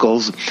of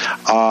articles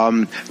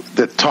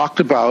that talked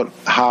about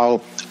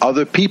how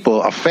other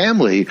people, a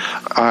family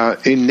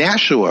in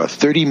Nashua,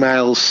 30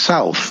 miles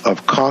south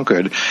of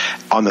Concord,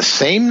 on the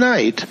same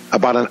night,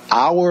 about an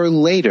hour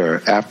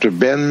later after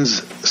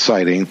Ben's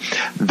sighting,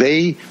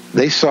 they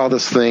saw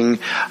this thing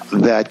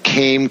that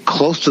came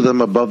close to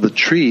them above the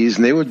trees,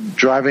 and they were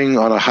driving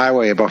on a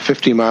highway about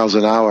 50 miles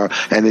an hour,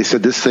 and they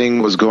said this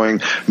thing was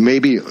going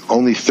maybe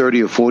only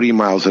 30 or 40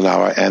 miles an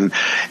hour, and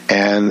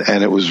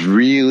it was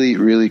really,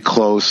 really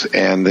close,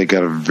 and they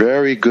got a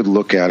very good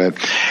look at it,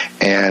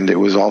 and it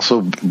was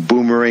also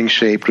boomerang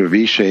shaped or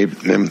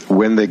V-shaped. And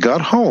when they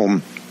got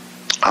home,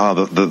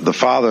 the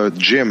father,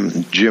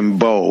 Jim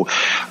Bow,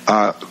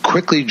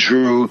 quickly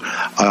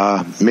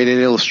made an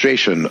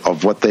illustration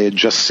of what they had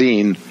just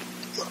seen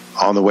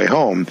on the way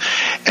home.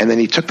 And then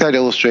he took that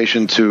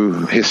illustration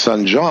to his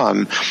son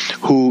John,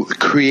 who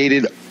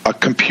created a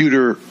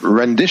computer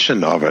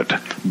rendition of it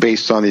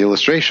based on the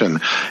illustration.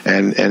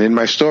 And in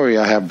my story,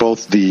 I have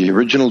both the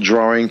original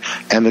drawing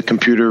and the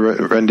computer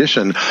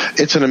rendition.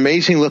 It's an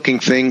amazing looking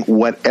thing,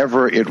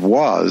 whatever it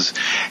was.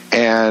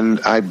 And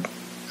I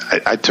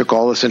took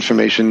all this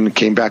information,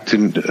 came back to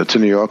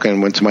New York,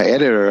 and went to my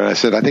editor, and I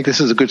said, I think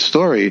this is a good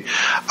story.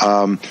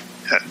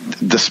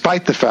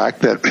 Despite the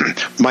fact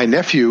that my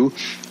nephew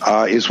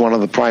is one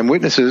of the prime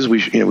witnesses, we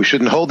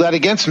shouldn't hold that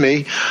against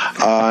me.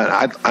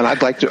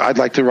 I'd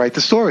like to write the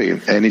story.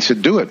 And he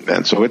said, do it.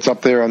 And so it's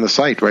up there on the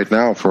site right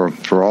now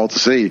for all to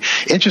see.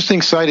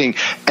 Interesting sighting.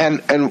 And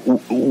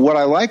what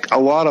I like a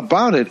lot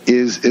about it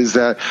is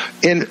that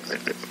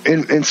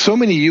in so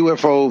many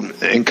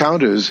UFO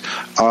encounters,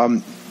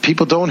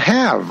 people don't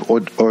have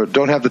or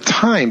don't have the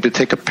time to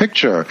take a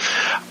picture.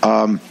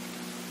 Ben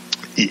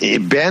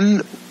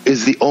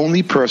is the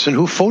only person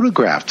who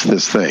photographed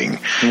this thing.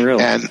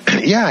 Really?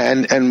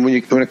 And when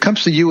it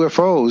comes to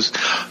UFOs,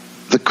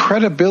 the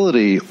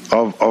credibility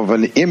of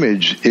an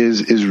image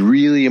is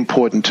really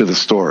important to the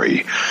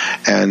story,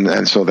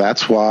 and so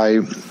that's why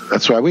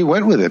we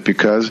went with it,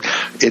 because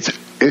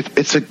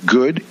it's a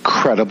good,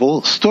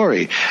 credible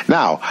story.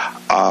 Now,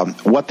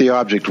 what the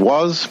object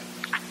was,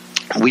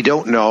 we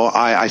don't know.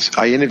 I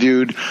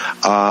interviewed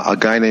a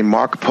guy named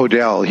Mark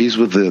Podell. He's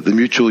with the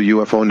Mutual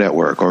UFO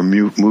Network, or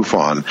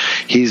MUFON.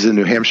 He's a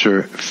New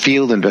Hampshire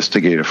field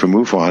investigator for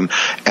MUFON,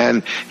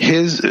 and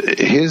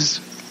his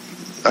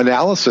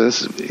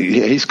analysis,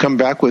 he's come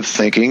back with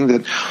thinking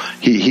that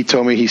he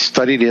told me he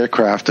studied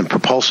aircraft and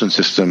propulsion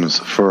systems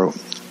for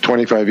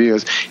 25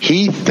 years.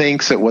 He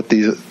thinks that what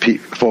these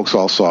folks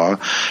all saw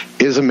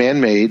is a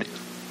man-made,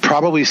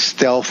 probably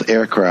stealth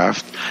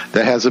aircraft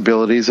that has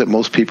abilities that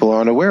most people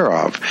aren't aware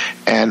of.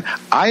 And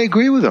I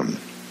agree with him.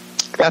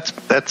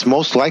 That's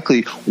most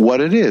likely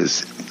what it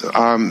is,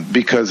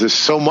 because there's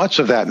so much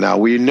of that now.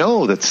 We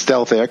know that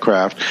stealth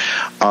aircraft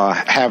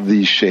have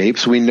these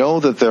shapes. We know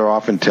that they're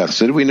often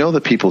tested. We know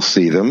that people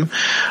see them.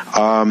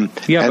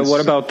 But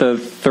what about the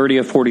 30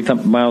 or 40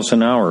 miles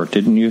an hour?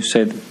 Didn't you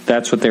say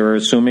that's what they were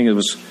assuming it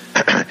was?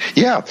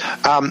 Yeah.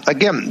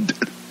 Again,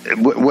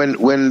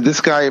 when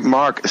this guy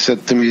Mark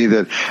said to me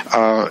that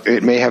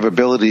it may have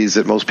abilities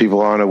that most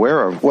people aren't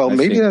aware of, well,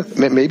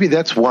 maybe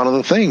that's one of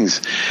the things.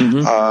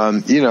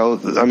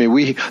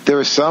 Mm-hmm. There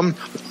are some.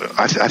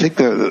 I think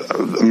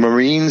the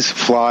Marines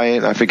fly,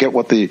 and I forget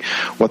what the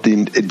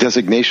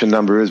designation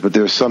number is, but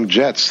there are some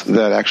jets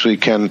that actually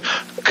can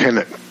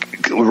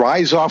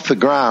rise off the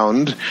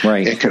ground,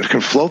 right, and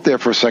can float there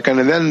for a second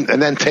and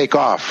then take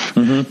off,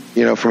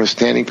 mm-hmm, from a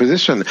standing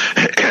position.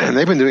 And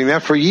they've been doing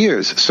that for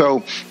years.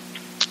 So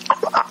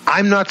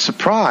I'm not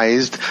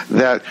surprised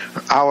that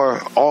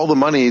all the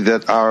money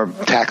that our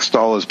tax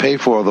dollars pay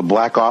for, the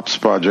black ops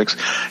projects,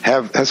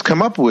 has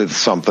come up with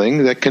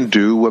something that can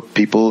do what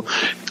people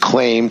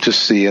claim to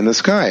see in the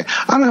sky.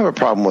 I don't have a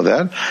problem with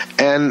that,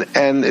 and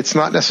it's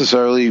not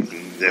necessarily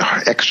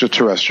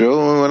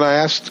extraterrestrial. When I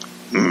asked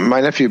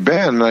my nephew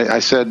Ben, I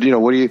said,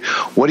 what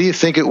do you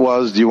think it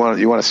was? Do you want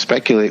to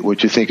speculate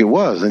what you think it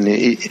was? And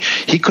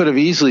he could have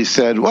easily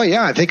said, well,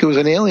 yeah, I think it was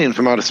an alien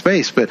from outer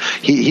space, but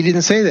he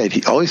didn't say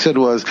that. All he said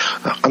was,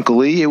 Uncle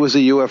Lee, it was a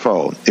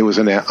UFO. It was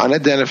an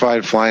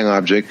unidentified flying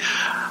object.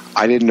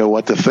 I didn't know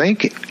what to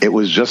think. It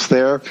was just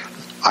there.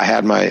 I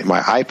had my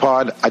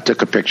iPod. I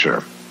took a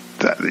picture.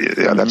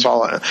 That's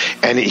all.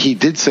 And he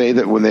did say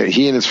that when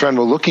he and his friend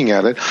were looking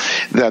at it,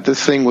 that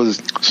this thing was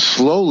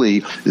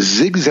slowly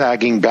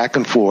zigzagging back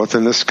and forth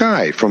in the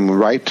sky from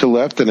right to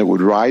left, and it would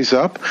rise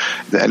up,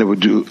 and it would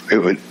do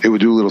a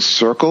little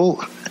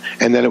circle,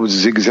 and then it would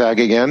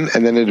zigzag again,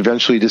 and then it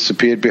eventually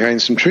disappeared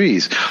behind some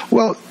trees.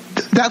 Well,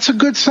 that's a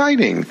good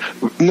sighting.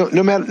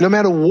 No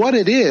matter what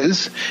it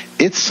is,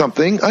 it's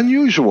something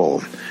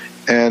unusual.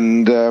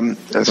 And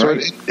so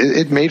right,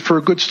 it made for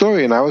a good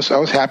story, and I was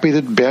happy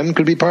that Ben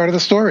could be part of the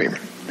story.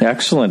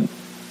 Excellent.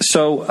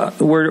 So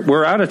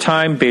we're out of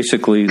time,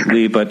 basically,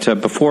 Lee. But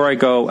before I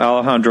go,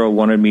 Alejandro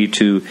wanted me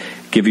to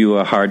give you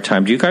a hard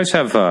time. Do you guys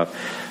have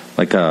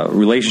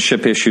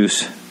relationship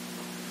issues,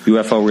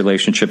 UFO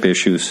relationship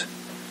issues?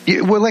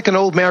 We're like an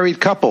old married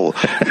couple.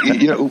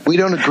 We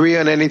don't agree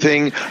on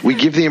anything. We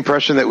give the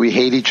impression that we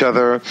hate each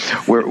other.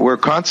 We're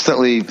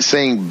constantly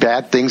saying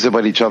bad things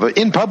about each other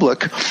in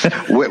public,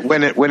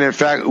 when in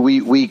fact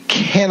we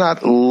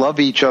cannot love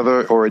each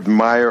other or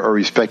admire or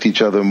respect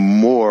each other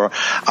more.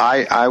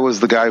 I was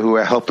the guy who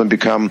helped him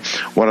become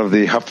one of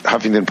the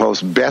Huffington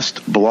Post's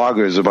best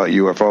bloggers about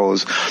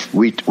UFOs.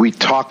 We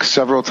talk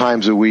several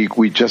times a week.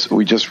 We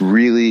just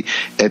really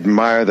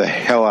admire the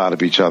hell out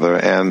of each other,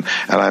 and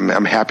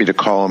I'm happy to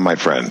call him my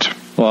friend.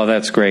 Well,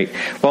 that's great.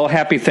 Well,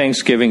 happy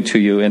Thanksgiving to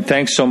you, and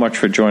thanks so much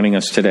for joining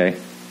us today.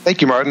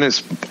 Thank you, Martin.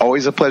 It's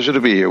always a pleasure to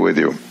be here with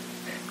you.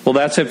 Well,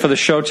 that's it for the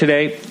show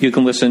today. You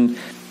can listen to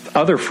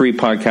other free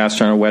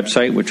podcasts on our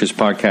website, which is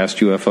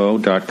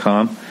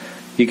podcastufo.com.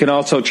 You can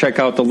also check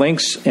out the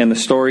links and the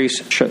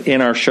stories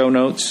in our show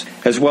notes,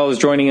 as well as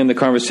joining in the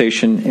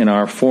conversation in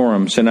our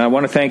forums. And I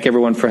want to thank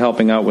everyone for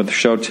helping out with the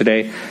show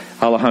today.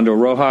 Alejandro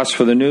Rojas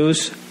for the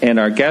news, and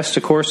our guest,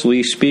 of course,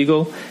 Lee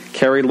Speigel,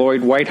 Carrie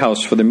Lloyd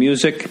Whitehouse for the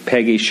music,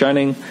 Peggy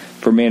Shunning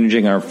for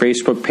managing our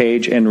Facebook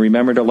page, and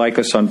remember to like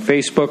us on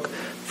Facebook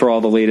for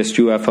all the latest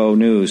UFO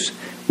news.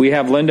 We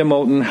have Linda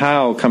Moulton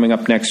Howe coming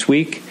up next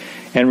week,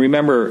 and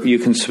remember, you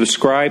can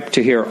subscribe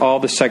to hear all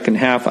the second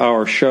half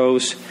hour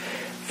shows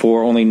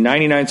for only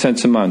 99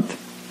 cents a month.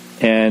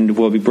 And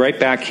we'll be right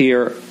back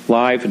here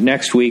live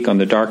next week on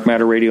the Dark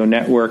Matter Radio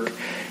Network,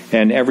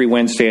 and every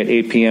Wednesday at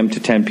 8 p.m. to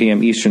 10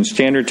 p.m. Eastern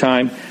Standard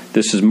Time.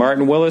 This is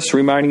Martin Willis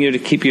reminding you to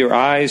keep your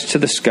eyes to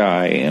the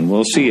sky, and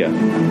we'll see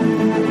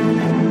you.